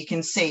achievement that you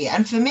can see.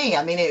 And for me,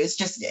 I mean, it was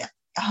just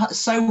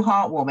so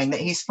heartwarming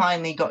that he's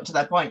finally got to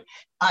that point.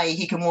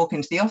 He can walk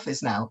into the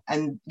office now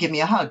and give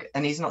me a hug,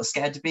 and he's not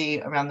scared to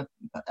be around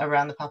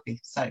the puppy.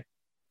 So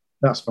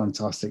that's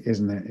fantastic,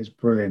 isn't it? It's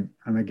brilliant.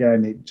 And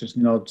again, it just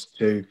nods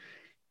to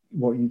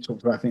what you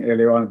talked about, I think,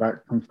 earlier on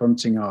about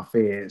confronting our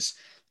fears.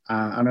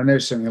 And I know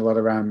certainly a lot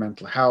around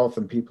mental health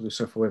and people who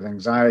suffer with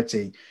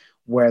anxiety,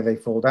 where they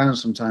fall down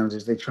sometimes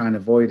is they try and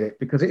avoid it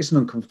because it's an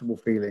uncomfortable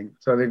feeling.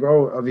 So they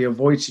go, or they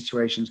avoid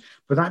situations,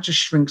 but that just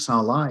shrinks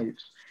our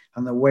lives.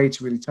 And the way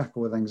to really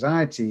tackle with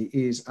anxiety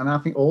is, and I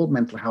think all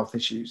mental health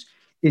issues,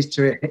 is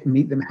to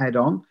meet them head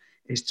on,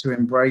 is to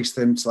embrace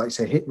them, to, like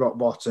say, hit rock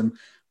bottom,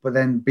 but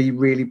then be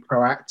really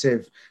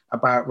proactive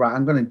about, right,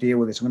 I'm going to deal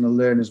with this. I'm going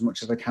to learn as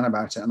much as I can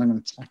about it, and I'm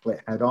going to tackle it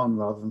head on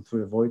rather than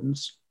through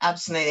avoidance.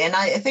 Absolutely. And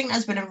I think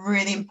that's been a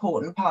really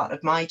important part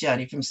of my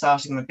journey from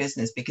starting my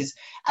business, because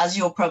as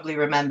you'll probably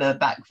remember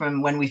back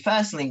from when we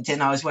first linked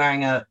in, I was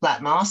wearing a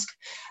black mask,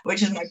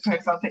 which is my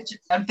profile picture.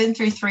 I've been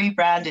through 3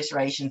 brand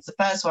iterations. The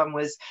first one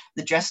was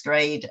the Dress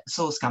Grade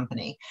Sauce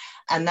Company.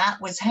 And that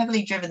was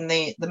heavily driven.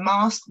 The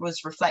mask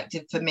was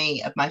reflective for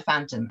me of my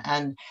phantom.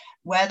 And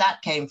where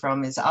that came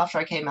from is after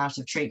I came out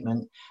of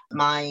treatment,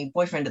 my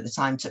boyfriend at the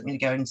time took me to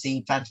go and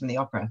see Phantom of the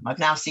Opera. I've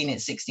now seen it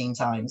 16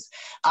 times.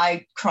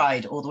 I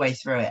cried all the way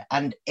through it.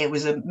 And it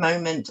was a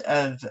moment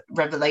of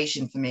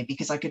revelation for me,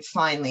 because I could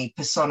finally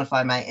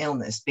personify my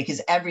illness,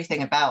 because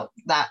everything about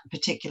that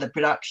particular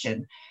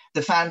production,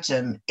 the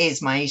Phantom,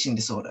 is my eating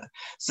disorder.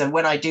 So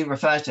when I do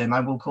refer to him,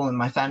 I will call him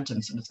my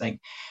Phantom, sort of thing.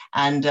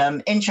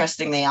 And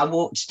interestingly, I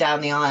walked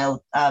down the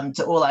aisle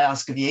to All I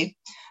Ask of You.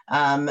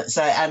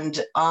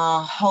 And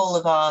our whole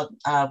of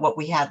our what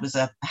we had was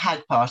a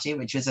hag party,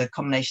 which was a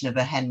combination of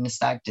a hen and a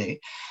stag do,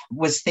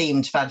 was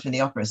themed Phantom of the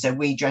Opera. So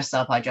we dressed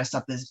up. I dressed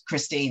up as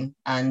Christine,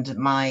 and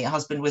my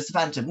husband was the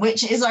Phantom,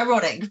 which is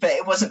ironic, but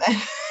it wasn't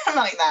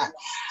like that.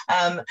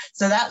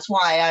 So that's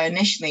why I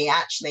initially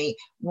actually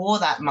wore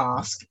that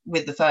mask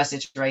with the first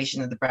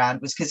iteration of the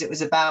brand, was because it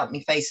was about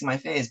me facing my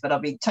fears. But I'll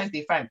be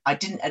totally frank, I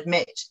didn't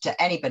admit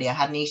to anybody I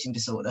had an eating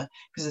disorder,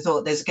 because I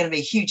thought there's going to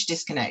be a huge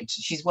disconnect.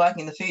 She's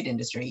working in the food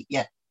industry,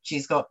 yet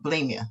she's got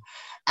bulimia.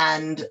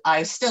 And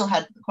I still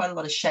had quite a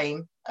lot of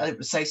shame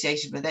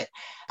associated with it.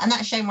 And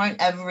that shame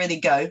won't ever really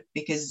go,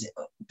 because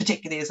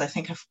particularly as I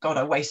think,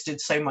 I wasted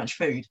so much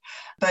food.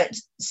 But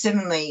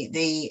similarly,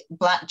 the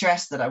black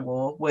dress that I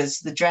wore was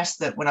the dress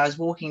that when I was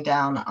walking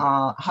down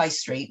our high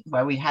street,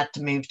 where we had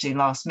to move to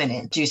last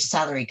minute due to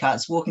salary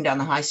cuts, walking down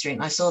the high street,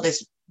 and I saw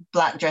this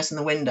black dress in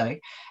the window,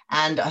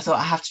 and I thought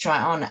I have to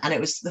try it on. And it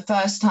was the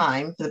first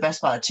time for the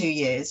best part of 2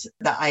 years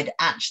that I'd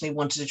actually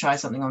wanted to try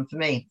something on for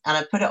me. And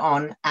I put it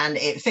on and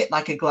it fit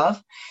like a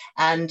glove.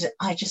 And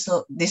I just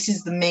thought, this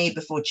is the me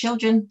before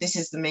children. This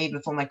is the me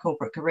before my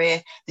corporate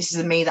career. This is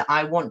the me that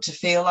I want to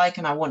feel like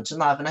and I want to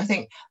love. And I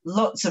think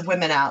lots of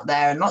women out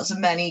there and lots of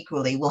men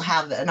equally will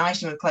have an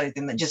item of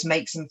clothing that just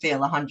makes them feel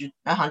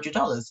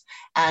 $100.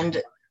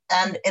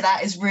 And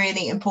that is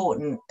really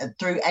important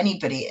through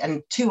anybody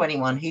and to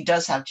anyone who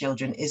does have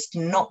children, is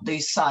to not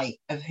lose sight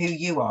of who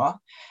you are.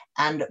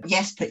 And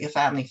yes, put your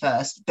family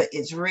first, but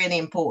it's really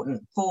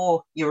important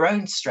for your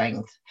own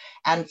strength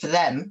and for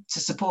them to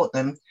support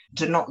them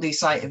to not lose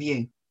sight of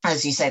you.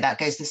 As you say, that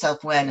goes to the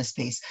self-awareness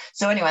piece.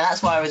 So anyway,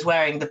 that's why I was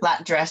wearing the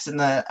black dress and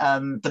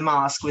the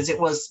mask, was it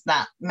was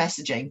that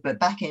messaging. But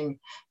back in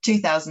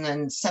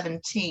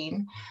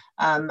 2017,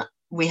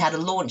 we had a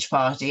launch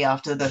party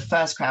after the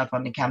first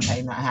crowdfunding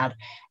campaign that I had,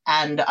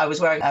 and I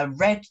was wearing a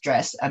red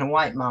dress and a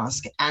white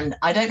mask. And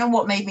I don't know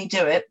what made me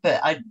do it,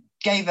 but I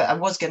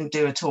was going to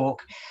do a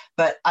talk,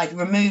 but I'd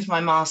removed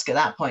my mask at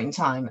that point in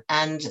time.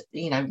 And,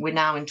 we're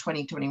now in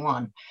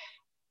 2021.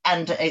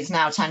 And it's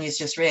now Tanya's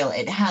Just Real.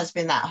 It has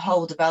been that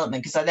whole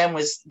development, because I then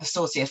was the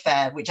Saucy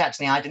Affair, which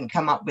actually I didn't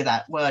come up with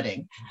that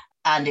wording,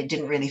 and it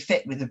didn't really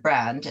fit with the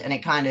brand. And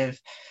it kind of,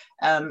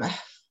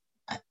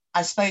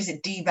 I suppose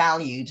it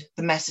devalued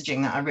the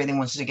messaging that I really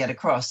wanted to get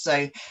across.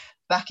 So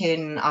back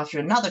in, after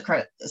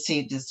another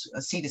Cedars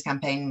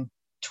campaign,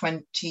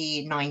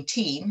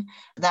 2019,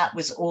 that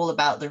was all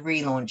about the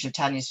relaunch of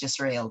Tanya's Just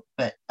Real.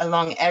 But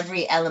along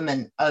every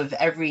element of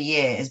every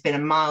year has been a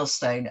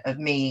milestone of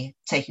me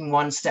taking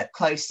one step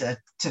closer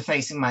to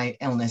facing my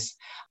illness.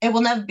 It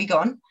will never be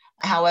gone.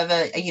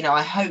 However,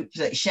 I hope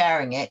that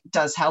sharing it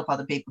does help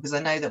other people, because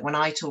I know that when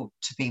I talk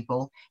to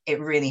people,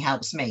 it really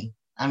helps me.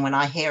 And when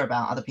I hear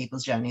about other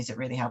people's journeys, it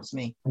really helps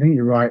me. I think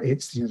you're right.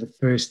 It's the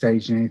first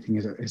stage in anything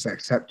is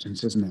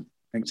acceptance, isn't it?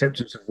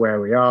 Acceptance of where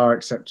we are,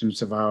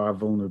 acceptance of our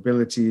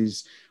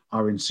vulnerabilities,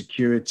 our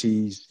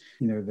insecurities,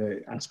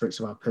 the aspects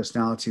of our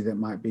personality that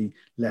might be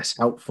less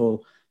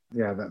helpful.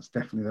 Yeah, that's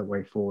definitely the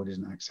way forward,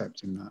 isn't it?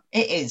 Accepting that.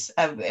 It is,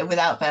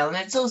 without fail. And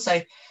it's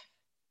also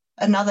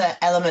another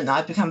element that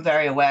I've become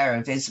very aware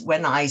of is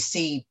when I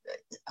see,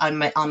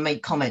 I'll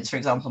make comments, for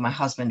example, my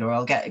husband,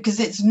 or because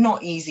it's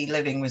not easy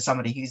living with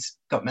somebody who's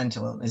got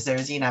mental illness. There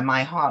is,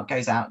 my heart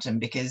goes out to him,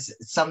 because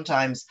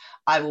sometimes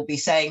I will be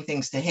saying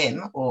things to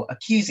him or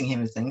accusing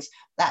him of things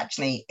that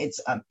actually it's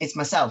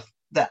myself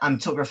that I'm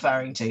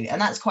referring to. And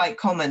that's quite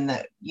common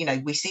that,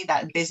 we see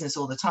that in business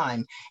all the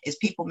time, is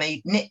people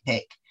may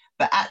nitpick,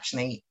 but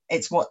actually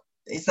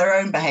it's their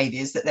own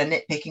behaviors that they're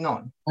nitpicking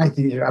on. I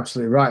think you're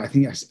absolutely right.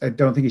 I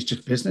don't think it's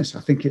just business. I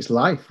think it's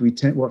life.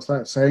 What's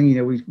that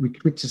saying? We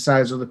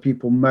criticize other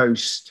people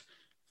most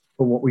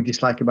for what we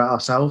dislike about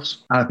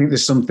ourselves. And I think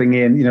there's something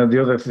in,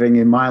 the other thing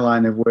in my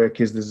line of work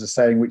is there's a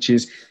saying, which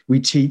is we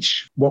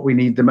teach what we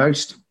need the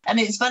most. And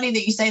it's funny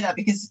that you say that,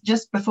 because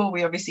just before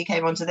we obviously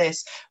came onto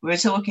this, we were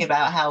talking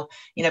about how,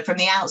 from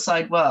the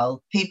outside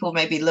world, people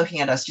may be looking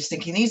at us just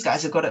thinking these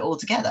guys have got it all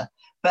together.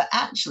 But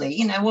actually,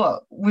 you know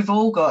what? We've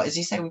all got, as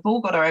you say, we've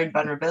all got our own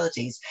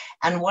vulnerabilities.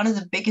 And one of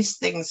the biggest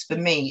things for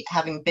me,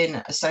 having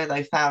been a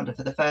solo founder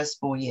for the first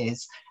 4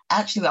 years,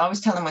 actually, I was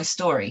telling my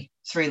story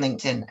through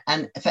LinkedIn.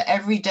 And for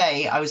every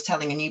day I was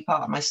telling a new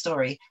part of my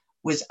story,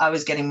 I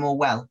was getting more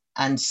well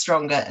and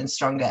stronger and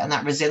stronger. And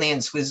that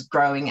resilience was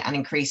growing and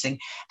increasing.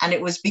 And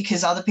it was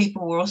because other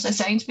people were also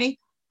saying to me,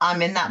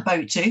 I'm in that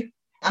boat too.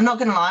 I'm not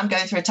going to lie, I'm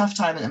going through a tough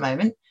time at the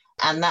moment.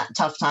 And that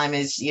tough time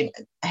is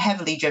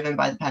heavily driven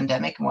by the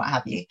pandemic and what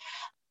have you.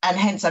 And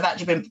hence, I've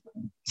actually been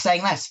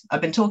saying less. I've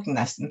been talking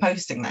less and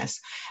posting less.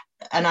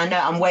 And I know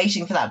I'm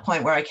waiting for that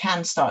point where I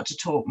can start to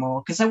talk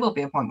more, because there will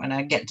be a point when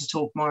I get to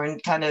talk more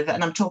and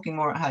I'm talking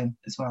more at home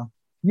as well.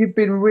 You've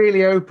been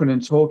really open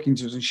and talking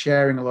to us and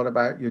sharing a lot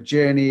about your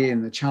journey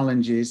and the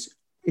challenges.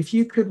 If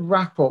you could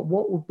wrap up,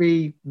 what would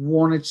be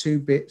one or two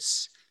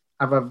bits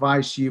of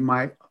advice you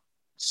might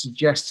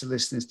suggest to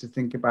listeners to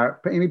think about?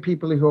 Any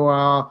people who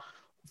are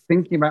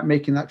thinking about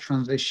making that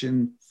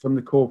transition from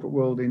the corporate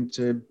world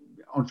into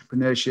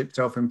entrepreneurship,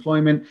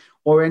 self-employment,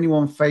 or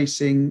anyone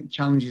facing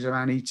challenges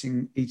around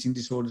eating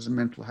disorders and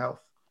mental health?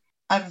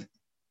 I've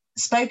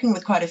spoken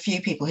with quite a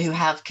few people who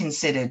have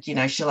considered,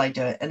 shall I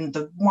do it? And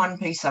the one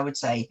piece I would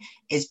say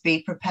is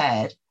be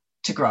prepared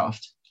to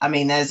graft. I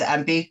mean,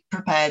 and be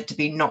prepared to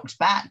be knocked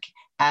back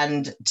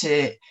and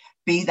to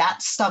be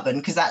that stubborn,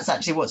 because that's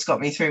actually what's got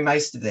me through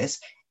most of this,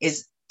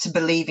 is to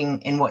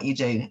believing in what you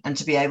do and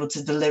to be able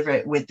to deliver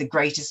it with the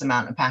greatest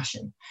amount of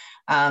passion.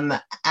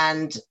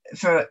 And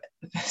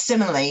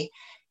similarly,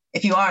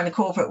 if you are in the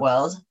corporate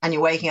world and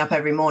you're waking up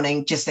every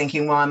morning just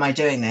thinking, why am I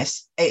doing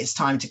this? It's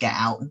time to get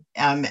out.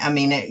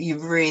 You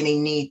really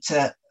need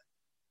to,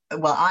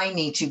 well, I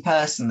need to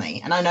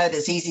personally, and I know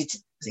that's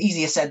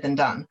easier said than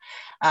done.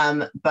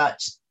 But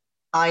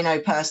I know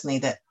personally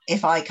that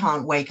if I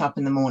can't wake up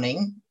in the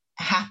morning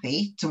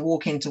happy to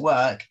walk into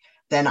work,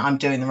 then I'm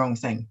doing the wrong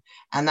thing.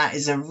 And that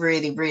is a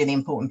really, really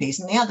important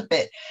piece. And the other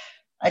bit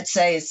I'd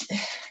say is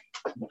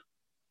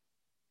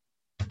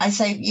I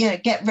say,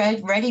 get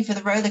ready for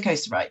the roller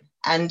coaster ride.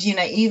 And,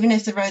 even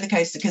if the roller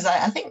coaster, because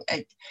I think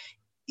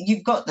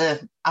you've got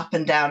the up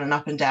and down and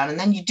up and down. And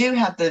then you do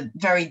have the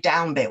very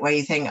down bit where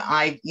you think,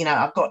 I've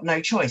got no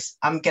choice.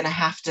 I'm going to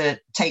have to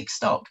take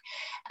stock.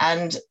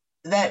 And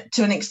that,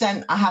 to an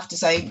extent, I have to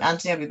say,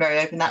 Anthony, I'll be very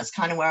open, that's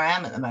kind of where I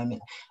am at the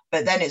moment.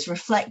 But then it's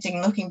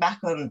reflecting, looking back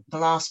on the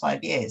last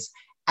 5 years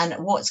and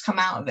what's come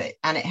out of it.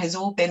 And it has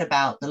all been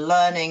about the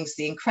learnings,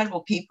 the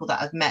incredible people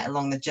that I've met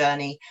along the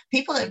journey,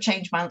 people that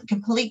have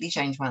completely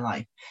changed my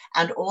life,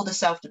 and all the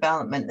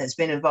self-development that's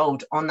been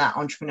involved on that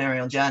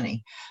entrepreneurial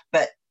journey.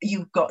 But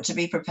you've got to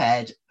be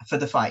prepared for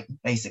the fight,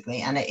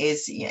 basically. And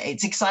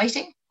it's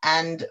exciting.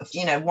 And,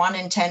 1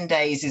 in 10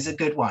 days is a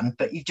good one,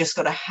 but you've just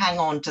got to hang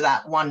on to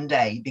that one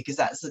day, because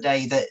that's the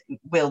day that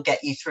will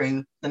get you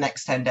through the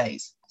next 10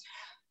 days.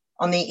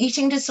 On the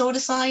eating disorder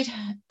side,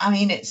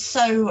 it's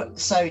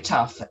so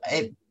tough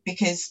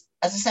because,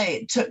 as I say,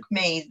 it took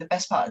me the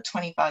best part of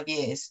 25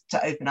 years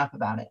to open up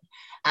about it.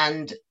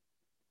 And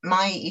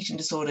my eating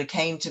disorder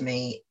came to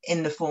me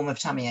in the form of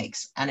tummy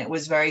aches, and it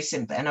was very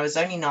simple. And I was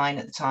only 9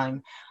 at the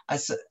time. I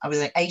was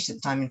 8 at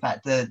the time, in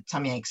fact, the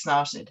tummy ache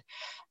started.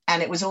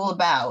 And it was all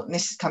about, and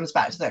this comes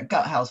back to that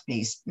gut health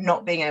piece,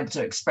 not being able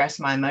to express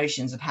my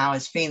emotions of how I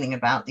was feeling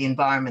about the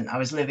environment I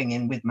was living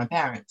in with my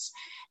parents.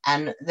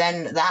 And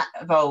then that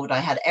evolved. I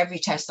had every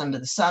test under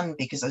the sun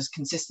because I was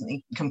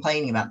consistently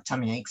complaining about the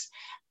tummy aches.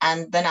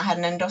 And then I had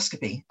an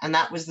endoscopy. And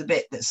that was the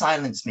bit that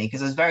silenced me,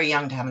 because I was very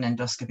young to have an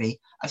endoscopy.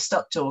 I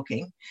stopped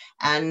talking.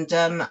 And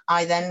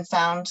I then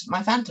found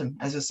my phantom,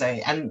 as I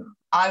say. And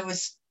I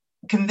was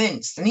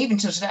convinced, and even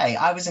till today,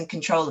 I was in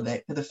control of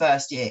it for the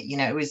first year.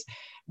 It was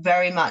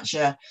very much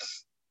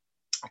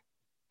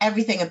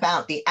everything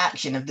about the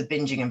action of the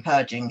binging and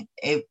purging.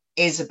 It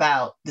is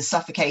about the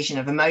suffocation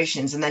of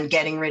emotions and then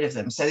getting rid of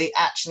them. So it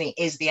actually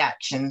is the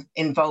action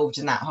involved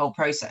in that whole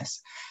process.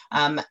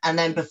 And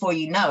then before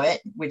you know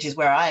it, which is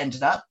where I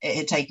ended up, it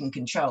had taken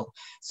control.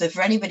 So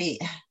for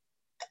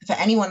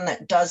anyone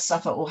that does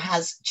suffer or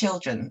has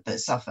children that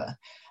suffer,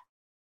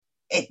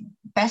 it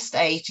best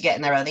to get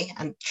in there early.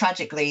 And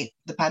tragically,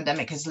 the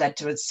pandemic has led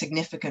to a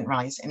significant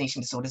rise in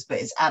eating disorders, but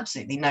it's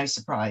absolutely no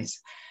surprise.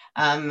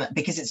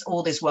 Because it's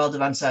all this world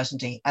of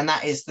uncertainty, and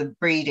that is the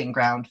breeding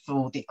ground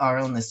for our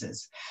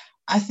illnesses.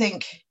 I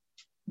think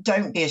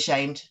don't be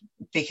ashamed,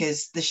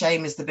 because the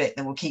shame is the bit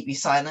that will keep you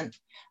silent.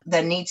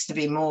 There needs to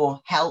be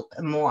more help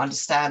and more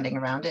understanding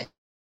around it.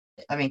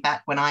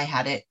 Back when I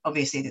had it,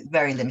 obviously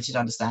very limited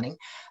understanding.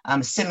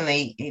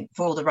 Similarly,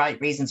 for all the right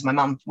reasons, my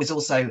mum was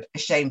also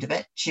ashamed of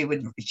it. She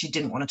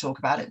didn't want to talk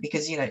about it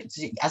because,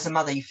 as a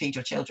mother, you feed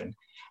your children.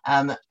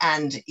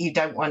 And you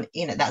don't want,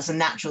 that's a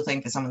natural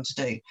thing for someone to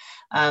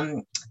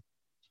do.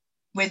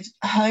 With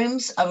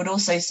homes, I would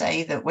also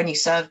say that when you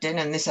serve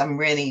dinner, and this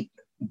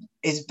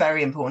is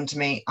very important to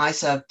me, I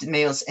served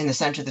meals in the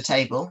center of the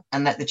table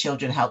and let the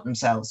children help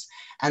themselves.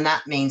 And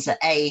that means that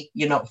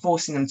you're not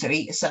forcing them to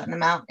eat a certain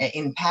amount. It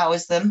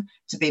empowers them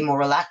to be more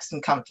relaxed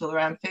and comfortable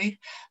around food,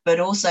 but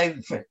also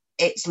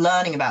it's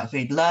learning about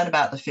food, learn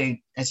about the food,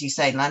 as you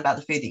say, learn about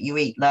the food that you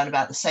eat, learn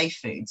about the safe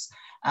foods,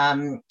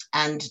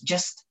 and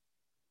just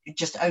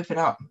open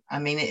up.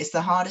 It's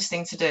the hardest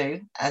thing to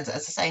do. As I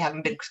say,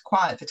 having been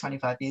quiet for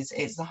 25 years,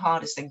 it's the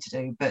hardest thing to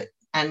do.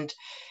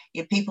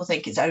 People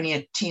think it's only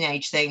a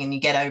teenage thing and you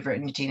get over it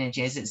in your teenage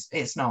years.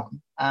 It's not.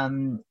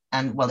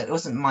 It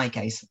wasn't my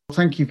case.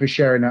 Thank you for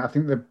sharing that. I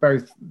think that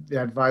both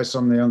the advice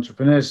on the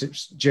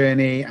entrepreneurship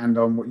journey and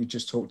on what you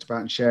just talked about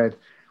and shared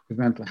with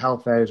mental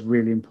health there is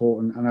really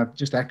important. And I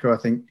just echo, I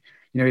think,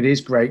 it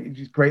is great.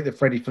 It's great that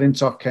Freddie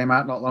Flintoff came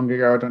out not long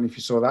ago. I don't know if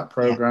you saw that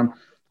program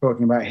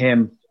talking about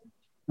him.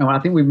 And I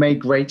think we've made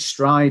great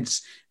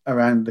strides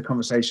around the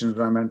conversations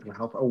around mental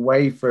health,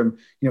 away from,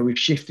 we're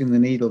shifting the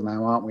needle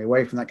now, aren't we?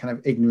 Away from that kind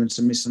of ignorance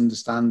and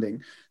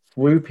misunderstanding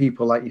through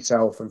people like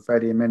yourself and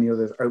Freddie and many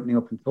others opening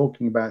up and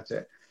talking about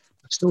it.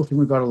 I still think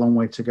we've got a long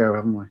way to go,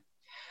 haven't we?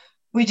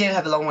 We do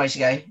have a long way to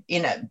go,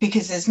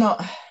 because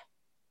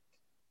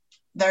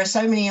there are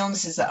so many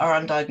illnesses that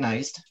are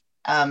undiagnosed,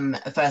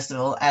 first of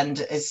all, and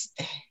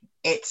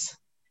it's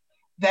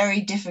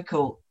very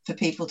difficult for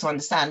people to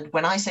understand.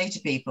 When I say to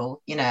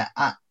people,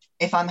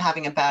 if I'm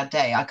having a bad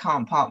day, I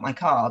can't park my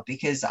car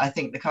because I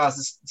think the car's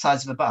the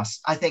size of a bus.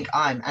 I think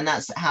and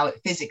that's how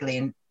it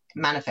physically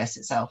manifests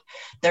itself.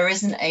 There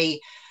isn't a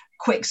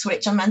quick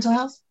switch on mental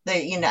health.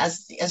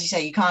 As you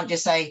say, you can't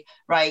just say,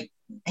 right,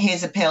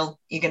 here's a pill,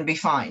 you're going to be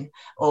fine,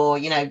 or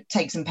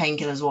take some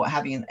painkillers or what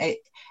have you.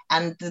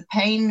 And the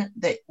pain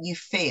that you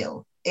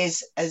feel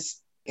is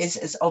as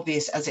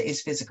obvious as it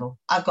is physical.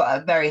 I've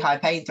got a very high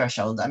pain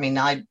threshold.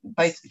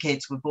 Both the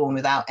kids were born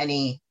without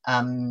any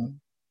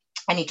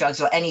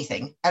drugs or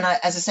anything. And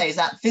as I say, is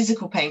that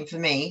physical pain for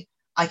me,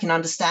 I can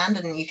understand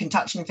and you can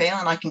touch and feel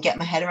and I can get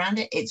my head around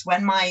it. It's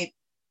when my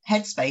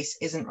headspace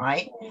isn't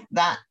right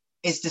that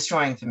is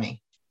destroying for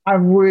me.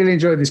 I've really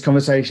enjoyed this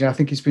conversation. I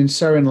think it's been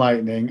so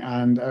enlightening,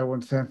 and I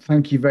want to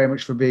thank you very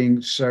much for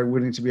being so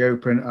willing to be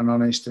open and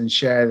honest and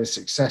share the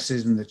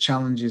successes and the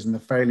challenges and the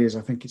failures.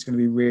 I think it's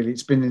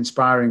been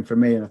inspiring for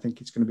me, and I think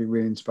it's going to be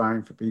really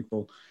inspiring for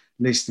people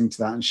listening to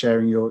that and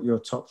sharing your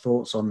top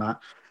thoughts on that.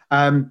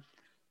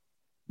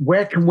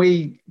 Where can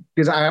we,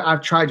 because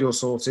I've tried your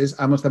sauces,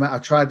 I must admit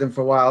I've tried them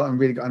for a while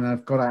and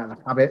I've got out of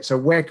the habit. So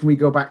where can we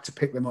go back to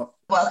pick them up?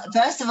 Well,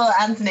 first of all,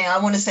 Anthony, I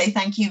want to say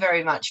thank you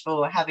very much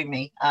for having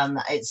me. And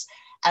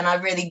I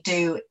really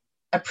do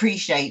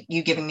appreciate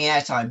you giving me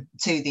airtime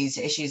to these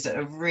issues that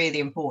are really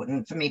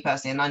important for me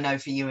personally, and I know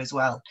for you as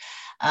well.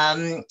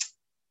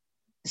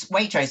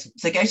 Waitrose.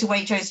 So go to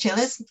Waitrose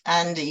Chillers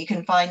and you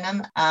can find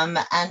them,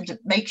 and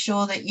make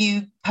sure that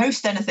you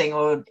post anything,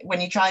 or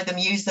when you try them,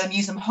 use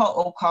them hot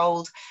or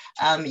cold.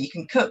 You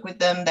can cook with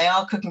them. They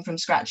are cooking from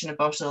scratch in a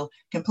bottle,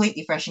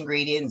 completely fresh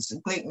ingredients,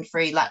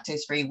 gluten-free,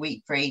 lactose-free,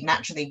 wheat-free,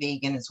 naturally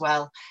vegan as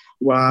well.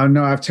 Well,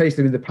 no, I've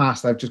tasted them in the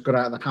past. I've just got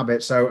out of the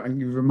habit. So, and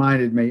you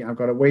reminded me, I've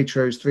got a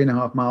Waitrose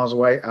 3.5 miles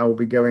away. I will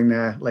be going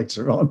there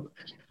later on.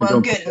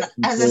 Well, good.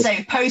 As I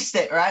say, post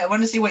it, right? I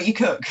want to see what you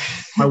cook.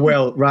 I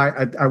will,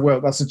 right? I will.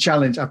 That's a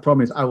challenge. I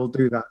promise I will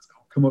do that.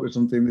 I'll come up with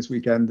something this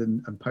weekend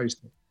and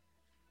post it.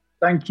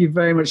 Thank you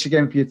very much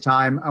again for your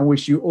time. I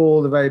wish you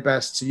all the very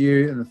best to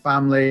you and the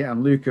family,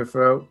 and Luca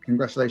for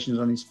congratulations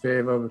on his fear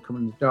of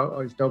overcoming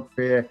his dog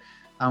fear.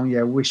 And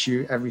yeah, wish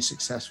you every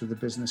success with the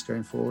business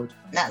going forward.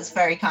 That's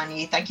very kind of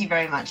you. Thank you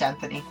very much,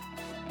 Anthony.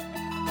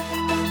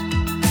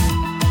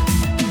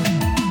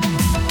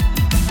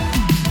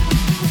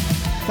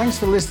 Thanks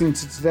for listening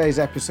to today's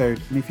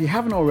episode. And if you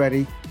haven't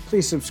already,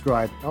 please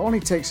subscribe. It only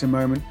takes a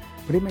moment,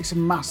 but it makes a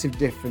massive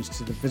difference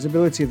to the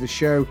visibility of the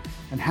show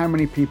and how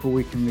many people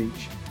we can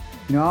reach.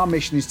 You know, our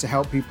mission is to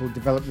help people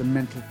develop the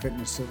mental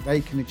fitness so that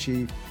they can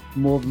achieve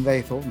more than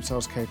they thought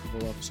themselves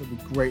capable of. So it'd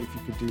be great if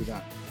you could do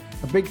that.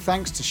 A big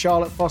thanks to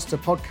Charlotte Foster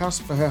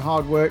Podcast for her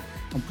hard work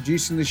on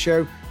producing the show.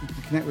 You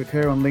can connect with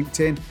her on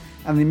LinkedIn.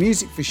 And the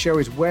music for the show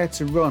is Where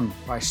to Run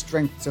by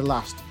Strength to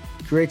Last,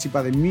 created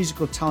by the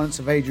musical talents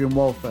of Adrian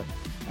Walther,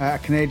 a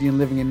Canadian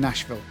living in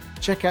Nashville.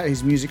 Check out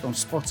his music on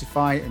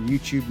Spotify and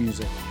YouTube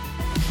Music.